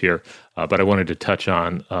justice here, but I wanted to touch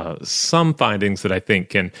on some findings that I think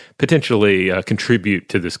can potentially contribute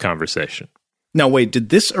to this conversation. Now, wait, did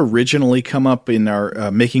this originally come up in our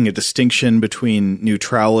making a distinction between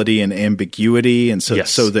neutrality and ambiguity? And so,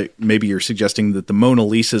 yes. So that maybe you're suggesting that the Mona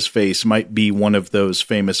Lisa's face might be one of those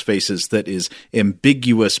famous faces that is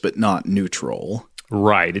ambiguous but not neutral.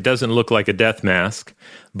 Right. It doesn't look like a death mask,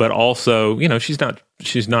 but also, she's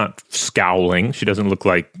not scowling. She doesn't look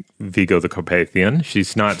like Vigo the Carpathian.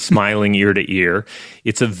 She's not smiling ear to ear.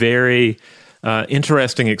 It's a very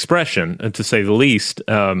interesting expression, to say the least,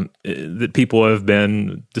 that people have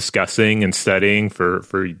been discussing and studying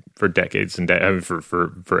for decades and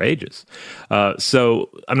for ages. So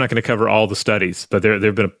I'm not going to cover all the studies, but there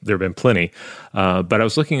have been plenty. But I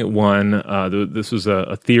was looking at one. This was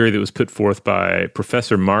a theory that was put forth by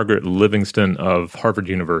Professor Margaret Livingston of Harvard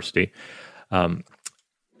University.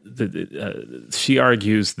 She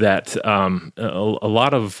argues that a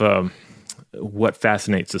lot of what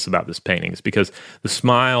fascinates us about this painting is because the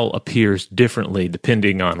smile appears differently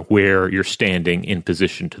depending on where you're standing in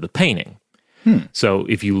position to the painting. So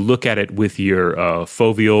if you look at it with your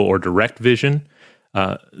foveal or direct vision,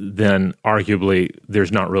 then arguably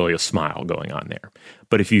there's not really a smile going on there.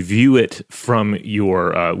 But if you view it from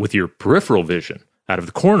your with your peripheral vision, out of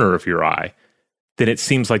the corner of your eye, then it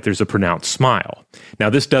seems like there's a pronounced smile. Now,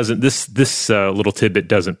 this little tidbit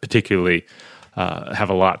doesn't particularly have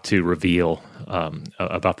a lot to reveal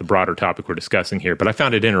about the broader topic we're discussing here, but I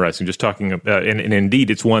found it interesting. Just talking, and indeed,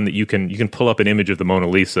 it's one that you can pull up an image of the Mona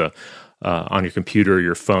Lisa on your computer, or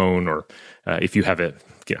your phone, or if you have a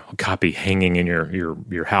copy hanging in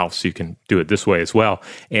your house, you can do it this way as well.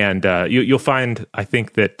 And you'll find, I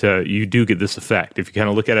think, that you do get this effect. If you kind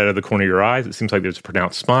of look at it out of the corner of your eyes, it seems like there's a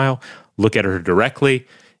pronounced smile. Look at her directly,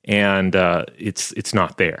 and it's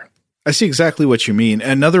not there. I see exactly what you mean.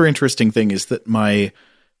 Another interesting thing is that my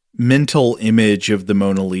mental image of the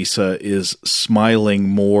Mona Lisa is smiling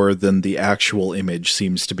more than the actual image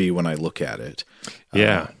seems to be when I look at it.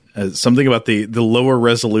 Yeah. Something about the lower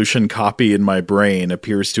resolution copy in my brain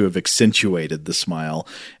appears to have accentuated the smile.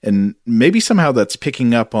 And maybe somehow that's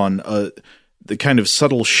picking up on the kind of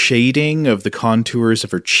subtle shading of the contours of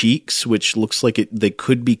her cheeks, which looks like they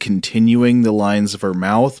could be continuing the lines of her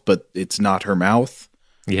mouth, but it's not her mouth.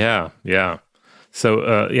 Yeah.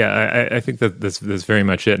 So, I think that's very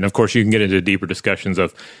much it. And of course, you can get into deeper discussions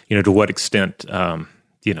of, to what extent,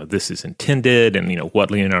 this is intended and,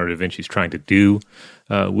 what Leonardo da Vinci is trying to do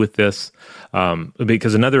with this.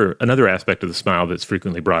 Because another aspect of the smile that's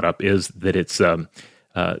frequently brought up is that it's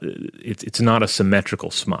not a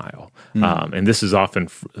symmetrical smile. And this is often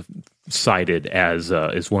cited as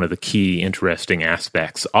one of the key interesting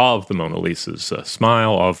aspects of the Mona Lisa's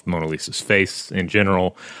smile, of Mona Lisa's face in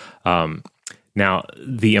general. Now,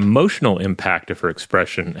 the emotional impact of her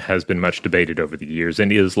expression has been much debated over the years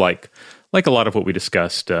and is like a lot of what we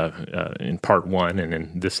discussed in part one and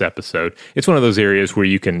in this episode. It's one of those areas where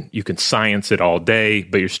you can science it all day,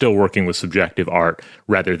 but you're still working with subjective art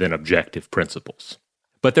rather than objective principles.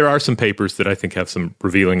 But there are some papers that I think have some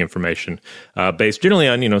revealing information based generally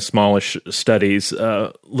on, smallish studies,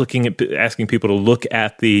 asking people to look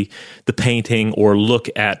at the painting or look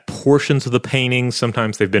at portions of the painting.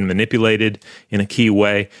 Sometimes they've been manipulated in a key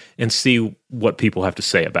way and see what people have to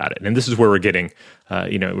say about it. And this is where we're getting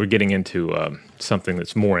into something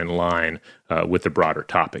that's more in line with the broader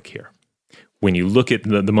topic here. When you look at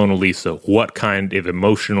the Mona Lisa, what kind of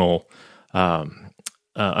emotional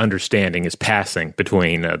understanding is passing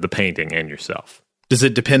between the painting and yourself? Does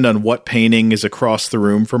it depend on what painting is across the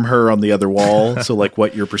room from her on the other wall? So like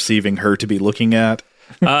what you're perceiving her to be looking at?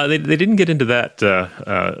 They didn't get into that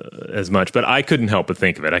as much, but I couldn't help but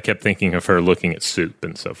think of it. I kept thinking of her looking at soup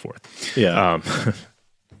and so forth. Yeah.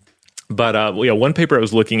 But one paper I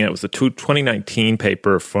was looking at was a 2019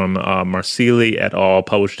 paper from Marsili et al.,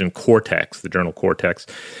 published in Cortex, the journal Cortex,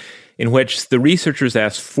 in which the researchers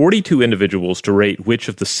asked 42 individuals to rate which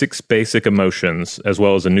of the 6 basic emotions, as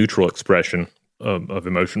well as a neutral expression of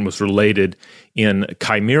emotion, was related in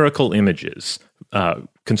chimerical images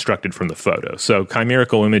constructed from the photo. So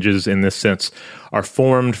chimerical images, in this sense, are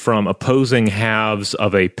formed from opposing halves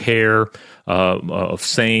of a pair of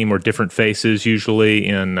same or different faces, usually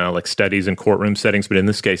in like studies and courtroom settings. But in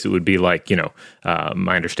this case, it would be like,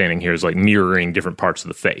 my understanding here is like mirroring different parts of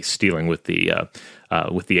the face, dealing with the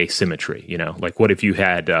asymmetry. Like what if you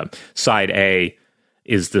had side A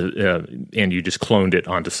is and you just cloned it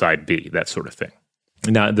onto side B, that sort of thing.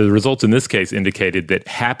 Now, the results in this case indicated that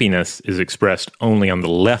happiness is expressed only on the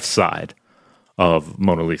left side of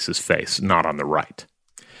Mona Lisa's face, not on the right.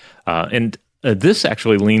 And this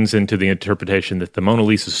actually leans into the interpretation that the Mona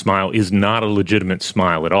Lisa smile is not a legitimate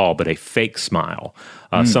smile at all, but a fake smile,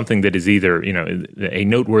 something that is either a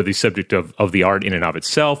noteworthy subject of the art in and of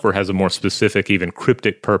itself, or has a more specific, even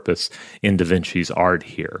cryptic purpose in Da Vinci's art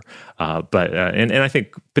here. But I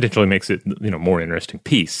think potentially makes it more interesting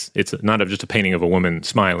piece. It's not just a painting of a woman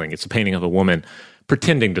smiling; it's a painting of a woman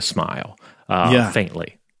pretending to smile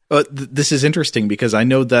faintly. This is interesting because I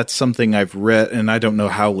know that's something I've read, and I don't know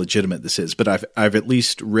how legitimate this is, but I've at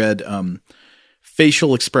least read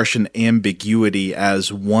facial expression ambiguity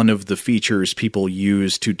as one of the features people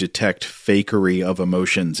use to detect fakery of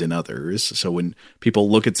emotions in others. So when people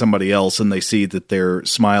look at somebody else and they see that their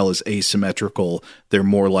smile is asymmetrical, they're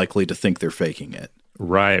more likely to think they're faking it.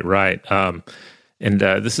 Right. And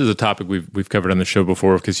this is a topic we've covered on the show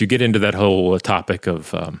before, because you get into that whole topic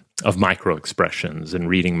of micro expressions and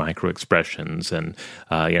reading micro expressions, and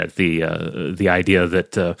the idea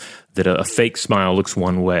that a fake smile looks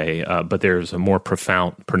one way, but there's a more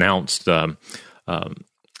pronounced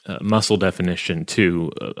muscle definition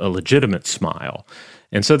to a legitimate smile.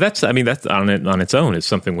 And so that's on its own is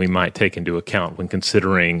something we might take into account when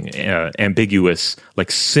considering ambiguous,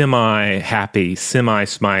 like semi-happy,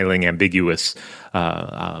 semi-smiling, ambiguous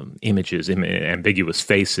images, ambiguous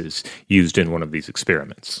faces used in one of these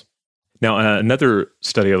experiments. Now, another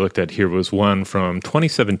study I looked at here was one from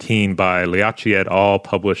 2017 by Liacci et al.,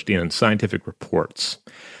 published in Scientific Reports.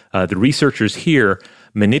 The researchers here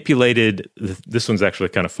manipulated, this one's actually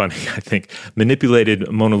kind of funny, I think,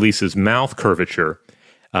 manipulated Mona Lisa's mouth curvature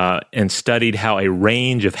and studied how a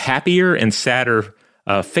range of happier and sadder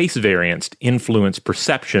face variants influence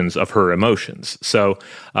perceptions of her emotions. So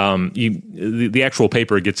the actual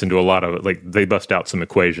paper gets into a lot of, like, they bust out some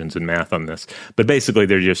equations and math on this, but basically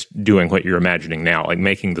they're just doing what you're imagining now, like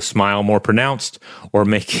making the smile more pronounced or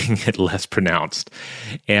making it less pronounced.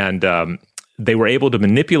 And they were able to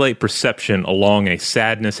manipulate perception along a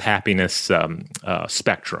sadness-happiness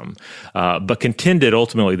spectrum, but contended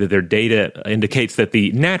ultimately that their data indicates that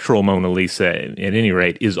the natural Mona Lisa, at any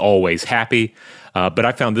rate, is always happy. But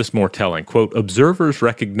I found this more telling. Quote, observers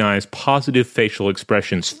recognize positive facial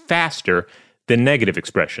expressions faster than negative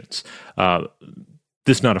expressions.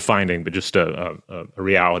 This is not a finding, but just a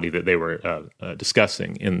reality that they were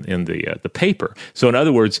discussing in the paper. So in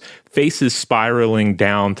other words, faces spiraling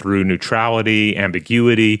down through neutrality,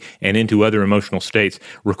 ambiguity, and into other emotional states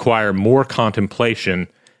require more contemplation,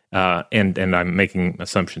 and I'm making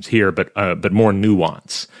assumptions here, but more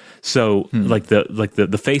nuance. So like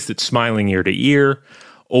the face that's smiling ear to ear,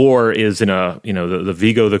 or is in the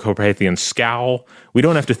Vigo the Carpathian scowl, we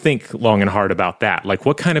don't have to think long and hard about that. Like,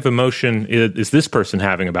 what kind of emotion is this person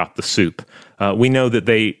having about the soup? We know that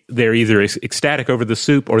they're either ecstatic over the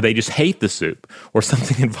soup, or they just hate the soup, or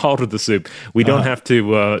something involved with the soup. We don't have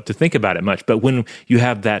to think about it much. But when you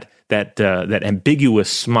have that ambiguous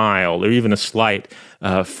smile, or even a slight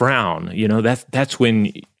frown,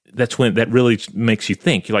 that's when that really makes you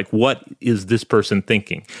think. You're like, what is this person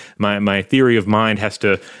thinking? My theory of mind has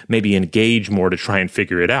to maybe engage more to try and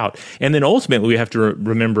figure it out. And then ultimately we have to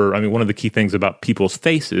remember, one of the key things about people's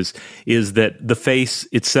faces is that the face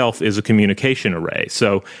itself is a communication array.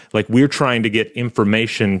 So like, we're trying to get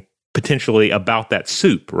information potentially about that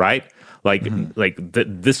soup, right? Like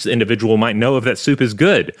this individual might know if that soup is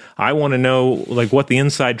good. I want to know like what the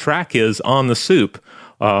inside track is on the soup.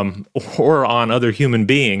 Or on other human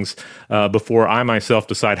beings before I myself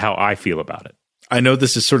decide how I feel about it. I know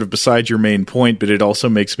this is sort of beside your main point, but it also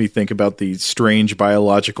makes me think about the strange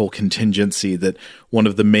biological contingency that one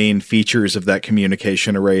of the main features of that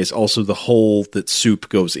communication array is also the hole that soup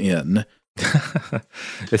goes in.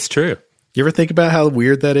 It's true. You ever think about how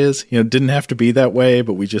weird that is? It didn't have to be that way,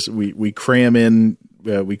 but we cram in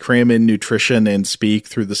nutrition and speak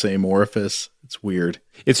through the same orifice. It's weird.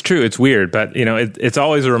 It's true. It's weird, but it's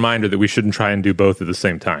always a reminder that we shouldn't try and do both at the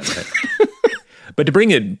same time. Right? But to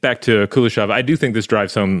bring it back to Kuleshov, I do think this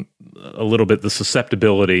drives home a little bit the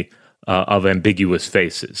susceptibility of ambiguous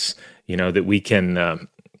faces. That we can,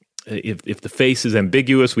 if the face is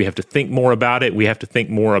ambiguous, we have to think more about it. We have to think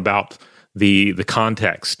more about the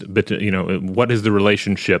context. But what is the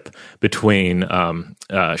relationship between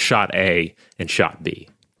shot A and shot B?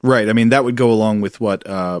 Right. I mean, that would go along with what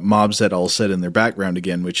Mobbs et al. Said in their background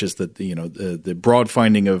again, which is that the broad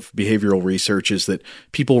finding of behavioral research is that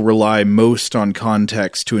people rely most on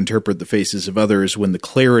context to interpret the faces of others when the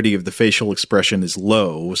clarity of the facial expression is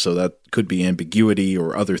low. So that could be ambiguity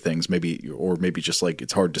or other things, maybe just like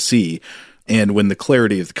it's hard to see. And when the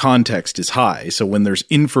clarity of the context is high. So when there's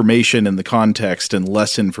information in the context and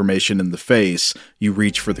less information in the face, you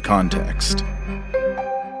reach for the context.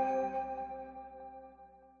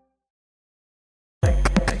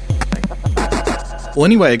 Well,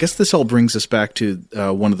 anyway, I guess this all brings us back to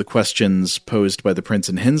one of the questions posed by the Prince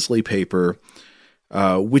and Hensley paper,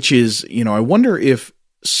 which is, I wonder if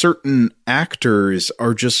certain actors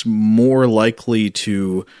are just more likely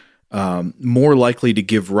to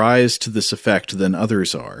give rise to this effect than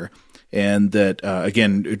others are. And that,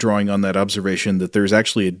 again, drawing on that observation that there's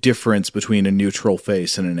actually a difference between a neutral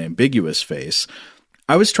face and an ambiguous face.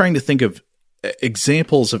 I was trying to think of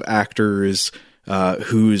examples of actors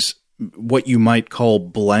whose what you might call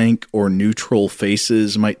blank or neutral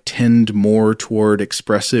faces might tend more toward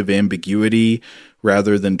expressive ambiguity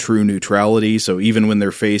rather than true neutrality. So even when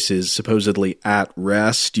their face is supposedly at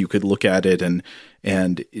rest, you could look at it and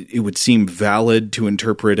it would seem valid to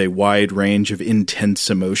interpret a wide range of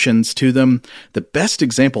intense emotions to them. The best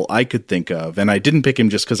example I could think of, and I didn't pick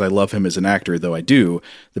him just because I love him as an actor, though I do,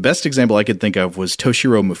 the best example I could think of was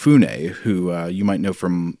Toshiro Mifune, who you might know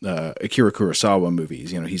from Akira Kurosawa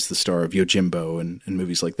movies. He's the star of Yojimbo and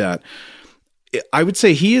movies like that. I would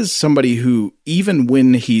say he is somebody who, even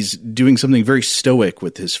when he's doing something very stoic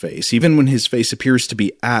with his face, even when his face appears to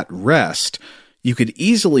be at rest, you could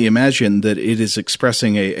easily imagine that it is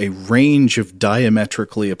expressing a range of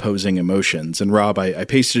diametrically opposing emotions. And Rob, I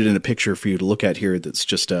pasted in a picture for you to look at here that's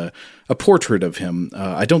just a portrait of him.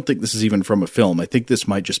 I don't think this is even from a film. I think this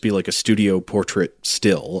might just be like a studio portrait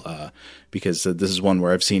still, because this is one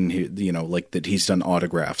where I've seen, like that he's done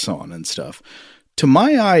autographs on and stuff. To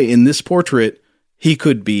my eye, in this portrait, he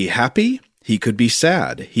could be happy, he could be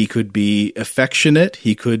sad, he could be affectionate,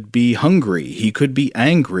 he could be hungry, he could be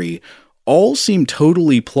angry. All seem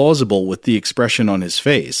totally plausible with the expression on his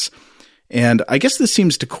face. And I guess this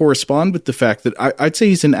seems to correspond with the fact that I'd say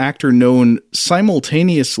he's an actor known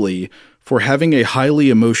simultaneously for having a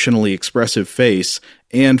highly emotionally expressive face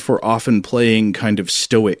and for often playing kind of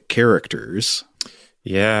stoic characters.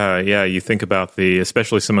 Yeah. You think about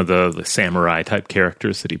especially some of the samurai type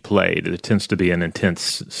characters that he played. There tends to be an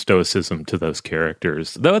intense stoicism to those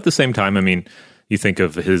characters. Though at the same time, I mean, you think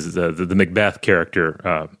of his the Macbeth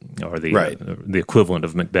character, or the equivalent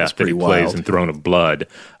of Macbeth that he plays in Throne of Blood.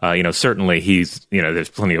 Certainly he's there's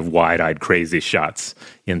plenty of wide-eyed crazy shots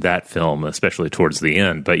in that film, especially towards the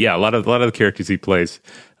end. But yeah, a lot of the characters he plays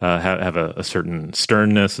have a certain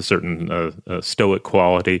sternness, a certain stoic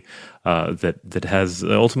quality that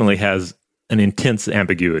ultimately has an intense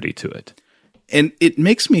ambiguity to it. And it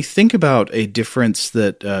makes me think about a difference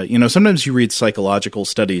that, sometimes you read psychological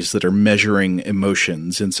studies that are measuring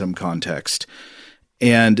emotions in some context.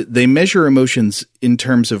 And they measure emotions in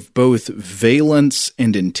terms of both valence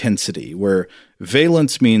and intensity, where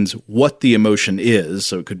valence means what the emotion is.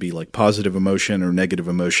 So it could be like positive emotion or negative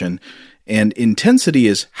emotion. And intensity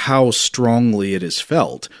is how strongly it is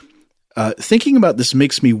felt. Thinking about this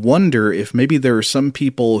makes me wonder if maybe there are some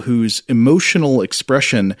people whose emotional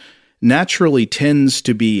expression naturally tends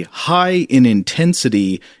to be high in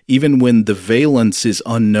intensity even when the valence is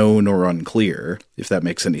unknown or unclear, if that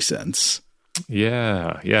makes any sense.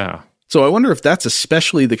 Yeah. So I wonder if that's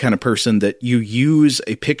especially the kind of person that you use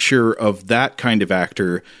a picture of that kind of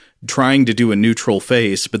actor trying to do a neutral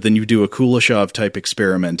face, but then you do a Kuleshov type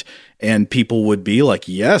experiment and people would be like,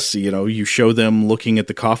 yes, you show them looking at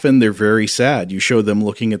the coffin, they're very sad. You show them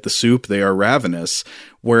looking at the soup, they are ravenous.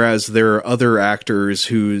 Whereas there are other actors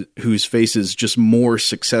whose faces just more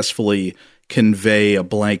successfully convey a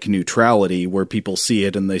blank neutrality where people see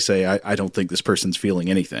it and they say, I don't think this person's feeling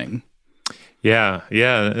anything. Yeah,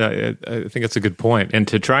 I think that's a good point. And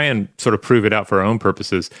to try and sort of prove it out for our own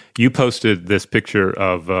purposes, you posted this picture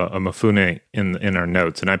of a Mifune in our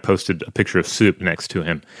notes, and I posted a picture of soup next to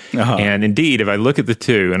him. Uh-huh. And indeed, if I look at the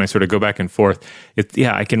two and I sort of go back and forth,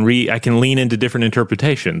 I can lean into different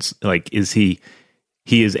interpretations. Like, is he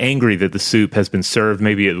he is angry that the soup has been served.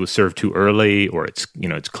 Maybe it was served too early, or it's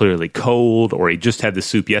clearly cold, or he just had the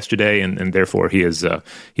soup yesterday, and therefore he is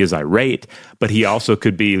irate. But he also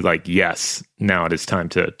could be like, yes, now it is time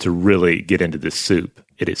to really get into this soup.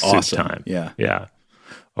 It is soup time. Yeah,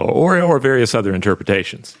 or various other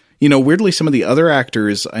interpretations. Weirdly, some of the other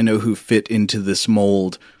actors I know who fit into this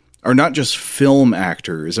mold are not just film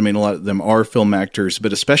actors. I mean, a lot of them are film actors,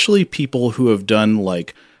 but especially people who have done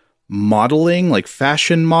like modeling, like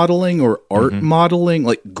fashion modeling or art modeling.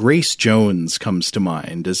 Like Grace Jones comes to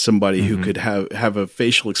mind as somebody who could have a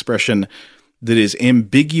facial expression that is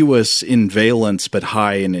ambiguous in valence but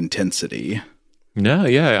high in intensity. No,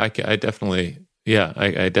 yeah, I definitely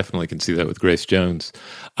can see that with Grace Jones.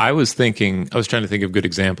 I was trying to think of good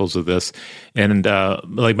examples of this, and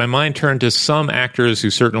like my mind turned to some actors who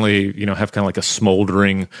certainly have kind of like a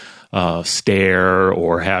smoldering stare,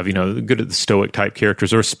 or have good at the stoic type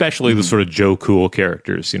characters, or especially the sort of Joe Cool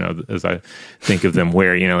characters. As I think of them,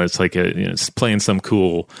 where it's like it's playing some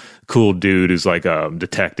cool dude who's like a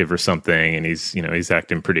detective or something, and he's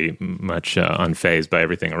acting pretty much unfazed by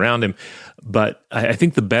everything around him. But I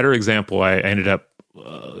think the better example I ended up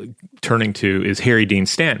turning to is Harry Dean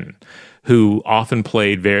Stanton, who often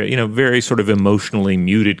played very sort of emotionally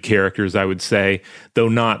muted characters, I would say, though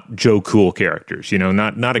not Joe Cool characters,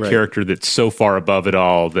 not a character that's so far above it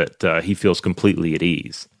all that he feels completely at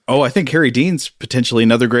ease. Oh, I think Harry Dean's potentially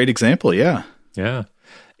another great example. Yeah. Yeah.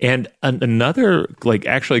 And another, like,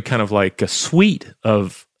 actually kind of like a suite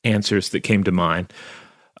of answers that came to mind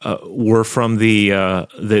were from the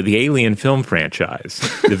Alien film franchise,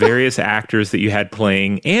 the various actors that you had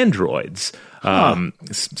playing androids.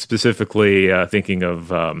 Specifically thinking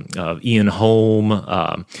of Ian Holm,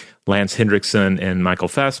 Lance Hendrickson, and Michael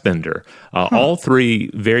Fassbender. All three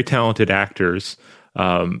very talented actors,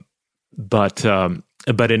 but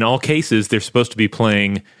in all cases, they're supposed to be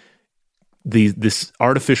playing this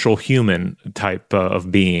artificial human type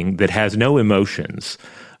of being that has no emotions,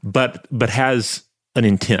 but has an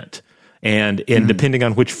intent. And depending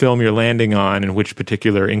on which film you're landing on and which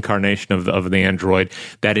particular incarnation of the android,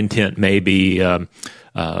 that intent may be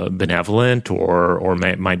benevolent, or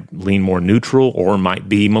might lean more neutral, or might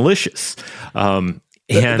be malicious.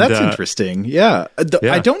 That's interesting. Yeah.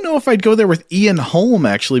 I don't know if I'd go there with Ian Holm,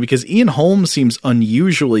 actually, because Ian Holm seems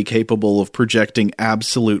unusually capable of projecting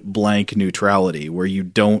absolute blank neutrality, where you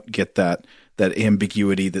don't get that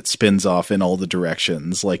ambiguity that spins off in all the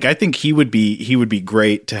directions. Like, I think he would be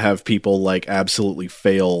great to have people like absolutely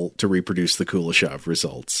fail to reproduce the Kuleshov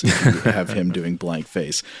results if you have him doing blank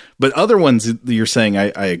face. But other ones you're saying,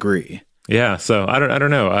 I agree. Yeah, so I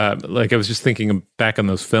don't know. Like, I was just thinking back on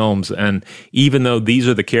those films, and even though these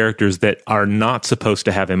are the characters that are not supposed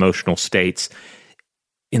to have emotional states,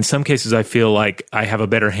 in some cases I feel like I have a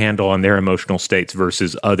better handle on their emotional states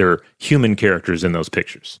versus other human characters in those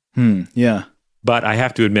pictures. Yeah. But I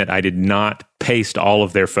have to admit, I did not paste all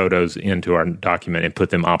of their photos into our document and put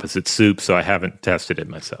them opposite Soup, so I haven't tested it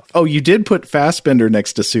myself. Oh, you did put Fassbender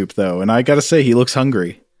next to Soup, though, and I got to say, he looks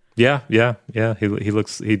hungry. Yeah.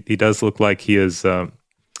 He does look like he is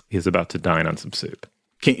about to dine on some soup.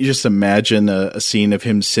 Can't you just imagine a scene of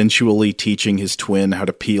him sensually teaching his twin how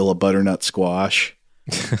to peel a butternut squash?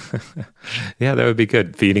 Yeah, that would be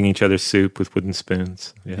good. Feeding each other soup with wooden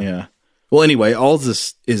spoons. Yeah. Well, anyway, all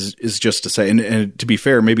this is just to say, and to be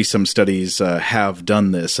fair, maybe some studies have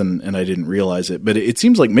done this, and I didn't realize it, but it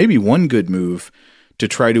seems like maybe one good move to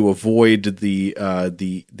try to avoid the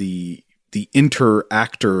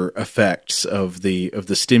inter-actor effects of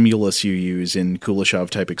the stimulus you use in Kuleshov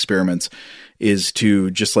type experiments is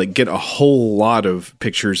to just like get a whole lot of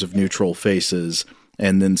pictures of neutral faces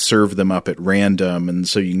and then serve them up at random. And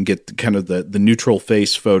so you can get kind of the neutral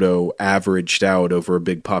face photo averaged out over a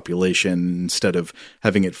big population instead of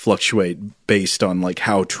having it fluctuate based on like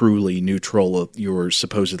how truly neutral your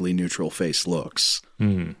supposedly neutral face looks.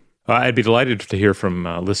 I'd be delighted to hear from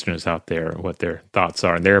listeners out there what their thoughts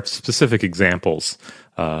are. And there are specific examples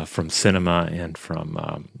from cinema and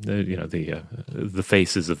from the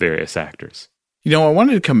faces of various actors. I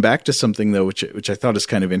wanted to come back to something, though, which I thought is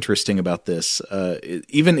kind of interesting about this.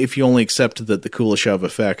 Even if you only accept that the Kuleshov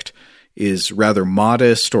effect is rather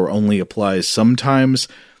modest or only applies sometimes,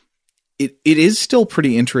 it is still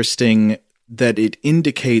pretty interesting that it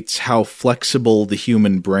indicates how flexible the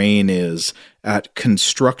human brain is at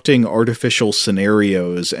constructing artificial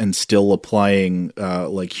scenarios and still applying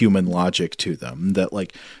like human logic to them.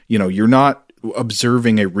 That you're not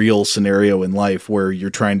observing a real scenario in life where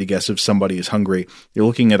you're trying to guess if somebody is hungry. You're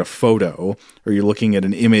looking at a photo, or you're looking at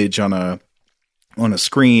an image on a on a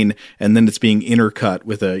screen, and then it's being intercut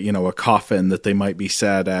with a coffin that they might be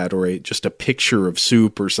sad at, or just a picture of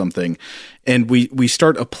soup or something. And we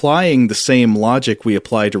start applying the same logic we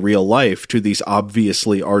apply to real life to these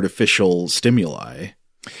obviously artificial stimuli.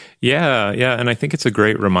 Yeah. And I think it's a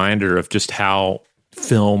great reminder of just how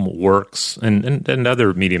film works and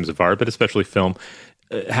other mediums of art, but especially film,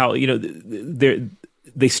 how,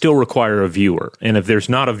 they still require a viewer. And if there's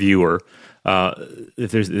not a viewer,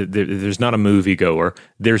 if there's not a moviegoer,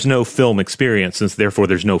 there's no film experience, since therefore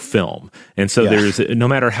there's no film. And so there's, no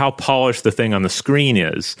matter how polished the thing on the screen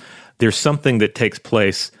is, there's something that takes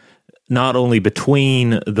place not only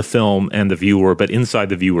between the film and the viewer, but inside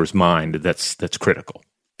the viewer's mind that's critical.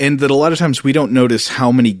 And that a lot of times we don't notice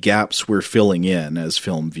how many gaps we're filling in as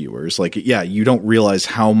film viewers. Like, you don't realize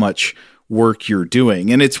how much work you're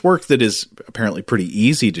doing. And it's work that is apparently pretty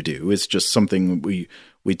easy to do. It's just something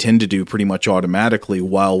we tend to do pretty much automatically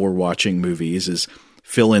while we're watching movies, is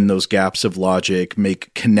fill in those gaps of logic,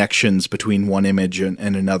 make connections between one image and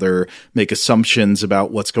another, make assumptions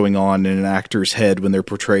about what's going on in an actor's head when they're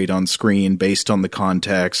portrayed on screen based on the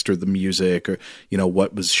context or the music or,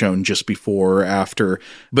 what was shown just before or after.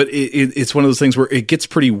 But it's one of those things where it gets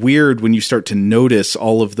pretty weird when you start to notice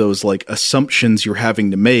all of those like assumptions you're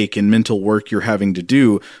having to make and mental work you're having to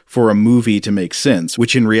do for a movie to make sense,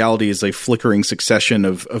 which in reality is a flickering succession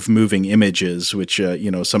of moving images, which,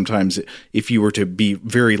 sometimes if you were to be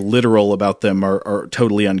very literal about them are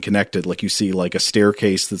totally unconnected. Like you see like a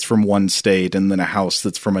staircase that's from one state and then a house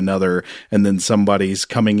that's from another, and then somebody's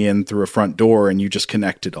coming in through a front door and you just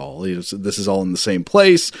connect it all. This is all in the same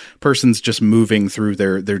place. Person's just moving through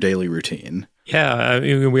their daily routine. Yeah,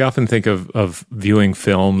 we often think of viewing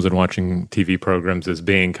films and watching TV programs as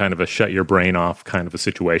being kind of a shut your brain off kind of a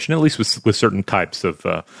situation, at least with certain types of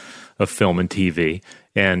film and TV.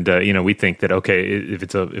 And we think that, okay, if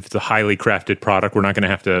it's a highly crafted product, we're not going to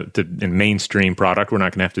have to in mainstream product, we're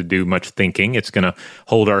not going to have to do much thinking. It's going to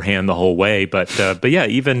hold our hand the whole way. But yeah,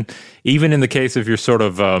 even in the case of your sort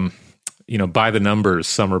of by the numbers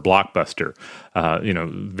summer blockbuster,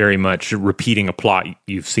 very much repeating a plot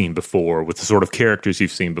you've seen before with the sort of characters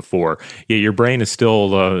you've seen before, yeah, your brain is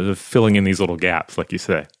still filling in these little gaps, like you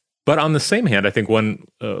say. But on the same hand, I think one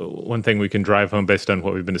thing we can drive home based on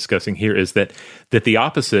what we've been discussing here is that the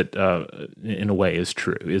opposite, in a way, is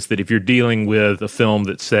true. Is that if you're dealing with a film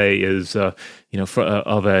that, say, is of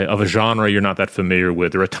a genre you're not that familiar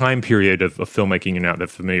with, or a time period of filmmaking you're not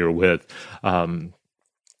that familiar with,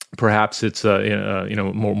 perhaps it's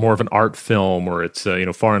more of an art film, or it's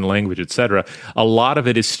foreign language, etc. A lot of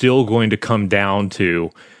it is still going to come down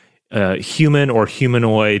to human or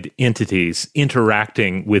humanoid entities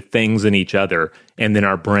interacting with things in each other, and then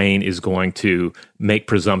our brain is going to make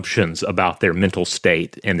presumptions about their mental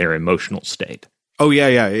state and their emotional state. Oh,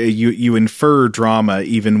 yeah. You infer drama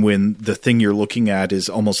even when the thing you're looking at is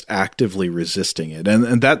almost actively resisting it.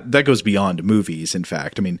 And that goes beyond movies, in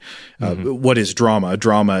fact. I mean, what is drama?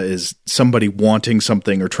 Drama is somebody wanting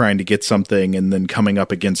something or trying to get something and then coming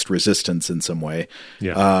up against resistance in some way.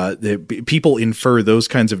 Yeah. People infer those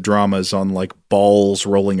kinds of dramas on like balls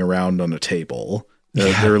rolling around on a table.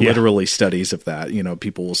 There are literally studies of that.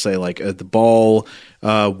 People will say like the ball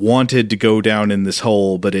wanted to go down in this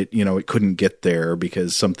hole, but it couldn't get there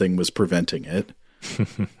because something was preventing it.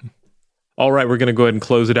 All right, we're going to go ahead and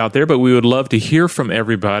close it out there, but we would love to hear from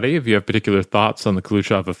everybody. If you have particular thoughts on the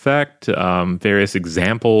Kuleshov effect, various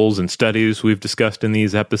examples and studies we've discussed in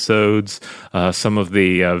these episodes, some of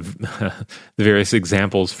the various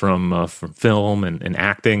examples from film and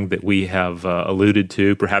acting that we have alluded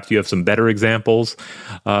to. Perhaps you have some better examples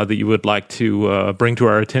that you would like to bring to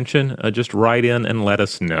our attention. Just write in and let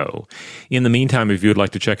us know. In the meantime, if you would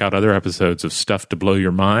like to check out other episodes of Stuff to Blow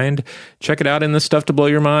Your Mind, check it out in the Stuff to Blow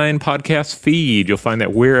Your Mind podcast feed. You'll find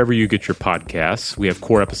that wherever you get your podcasts. We have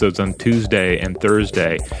core episodes on Tuesday and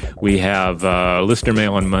Thursday. We have listener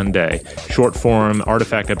mail on Monday, short form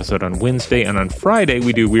artifact episode on Wednesday, and on Friday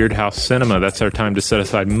we do Weird House Cinema. That's our time to set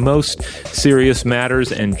aside most serious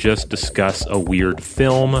matters and just discuss a weird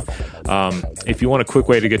film. If you want a quick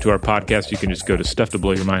way to get to our podcast, you can just go to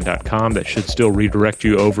stufftoblowyourmind.com. That should still redirect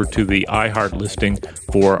you over to the iHeart listing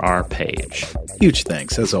for our page. Huge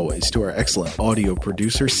thanks, as always, to our excellent audio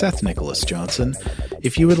producer, Seth Nicholas Johnson.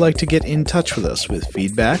 If you would like to get in touch with us with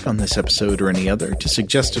feedback on this episode or any other, to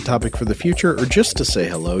suggest a topic for the future, or just to say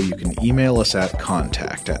hello, you can email us at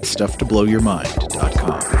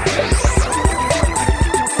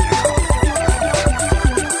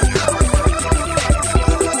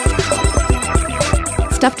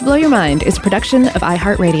Stuff to Blow Your Mind is a production of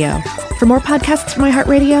iHeartRadio. For more podcasts from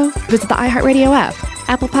iHeartRadio, visit the iHeartRadio app,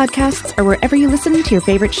 Apple Podcasts, or wherever you listen to your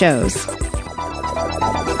favorite shows.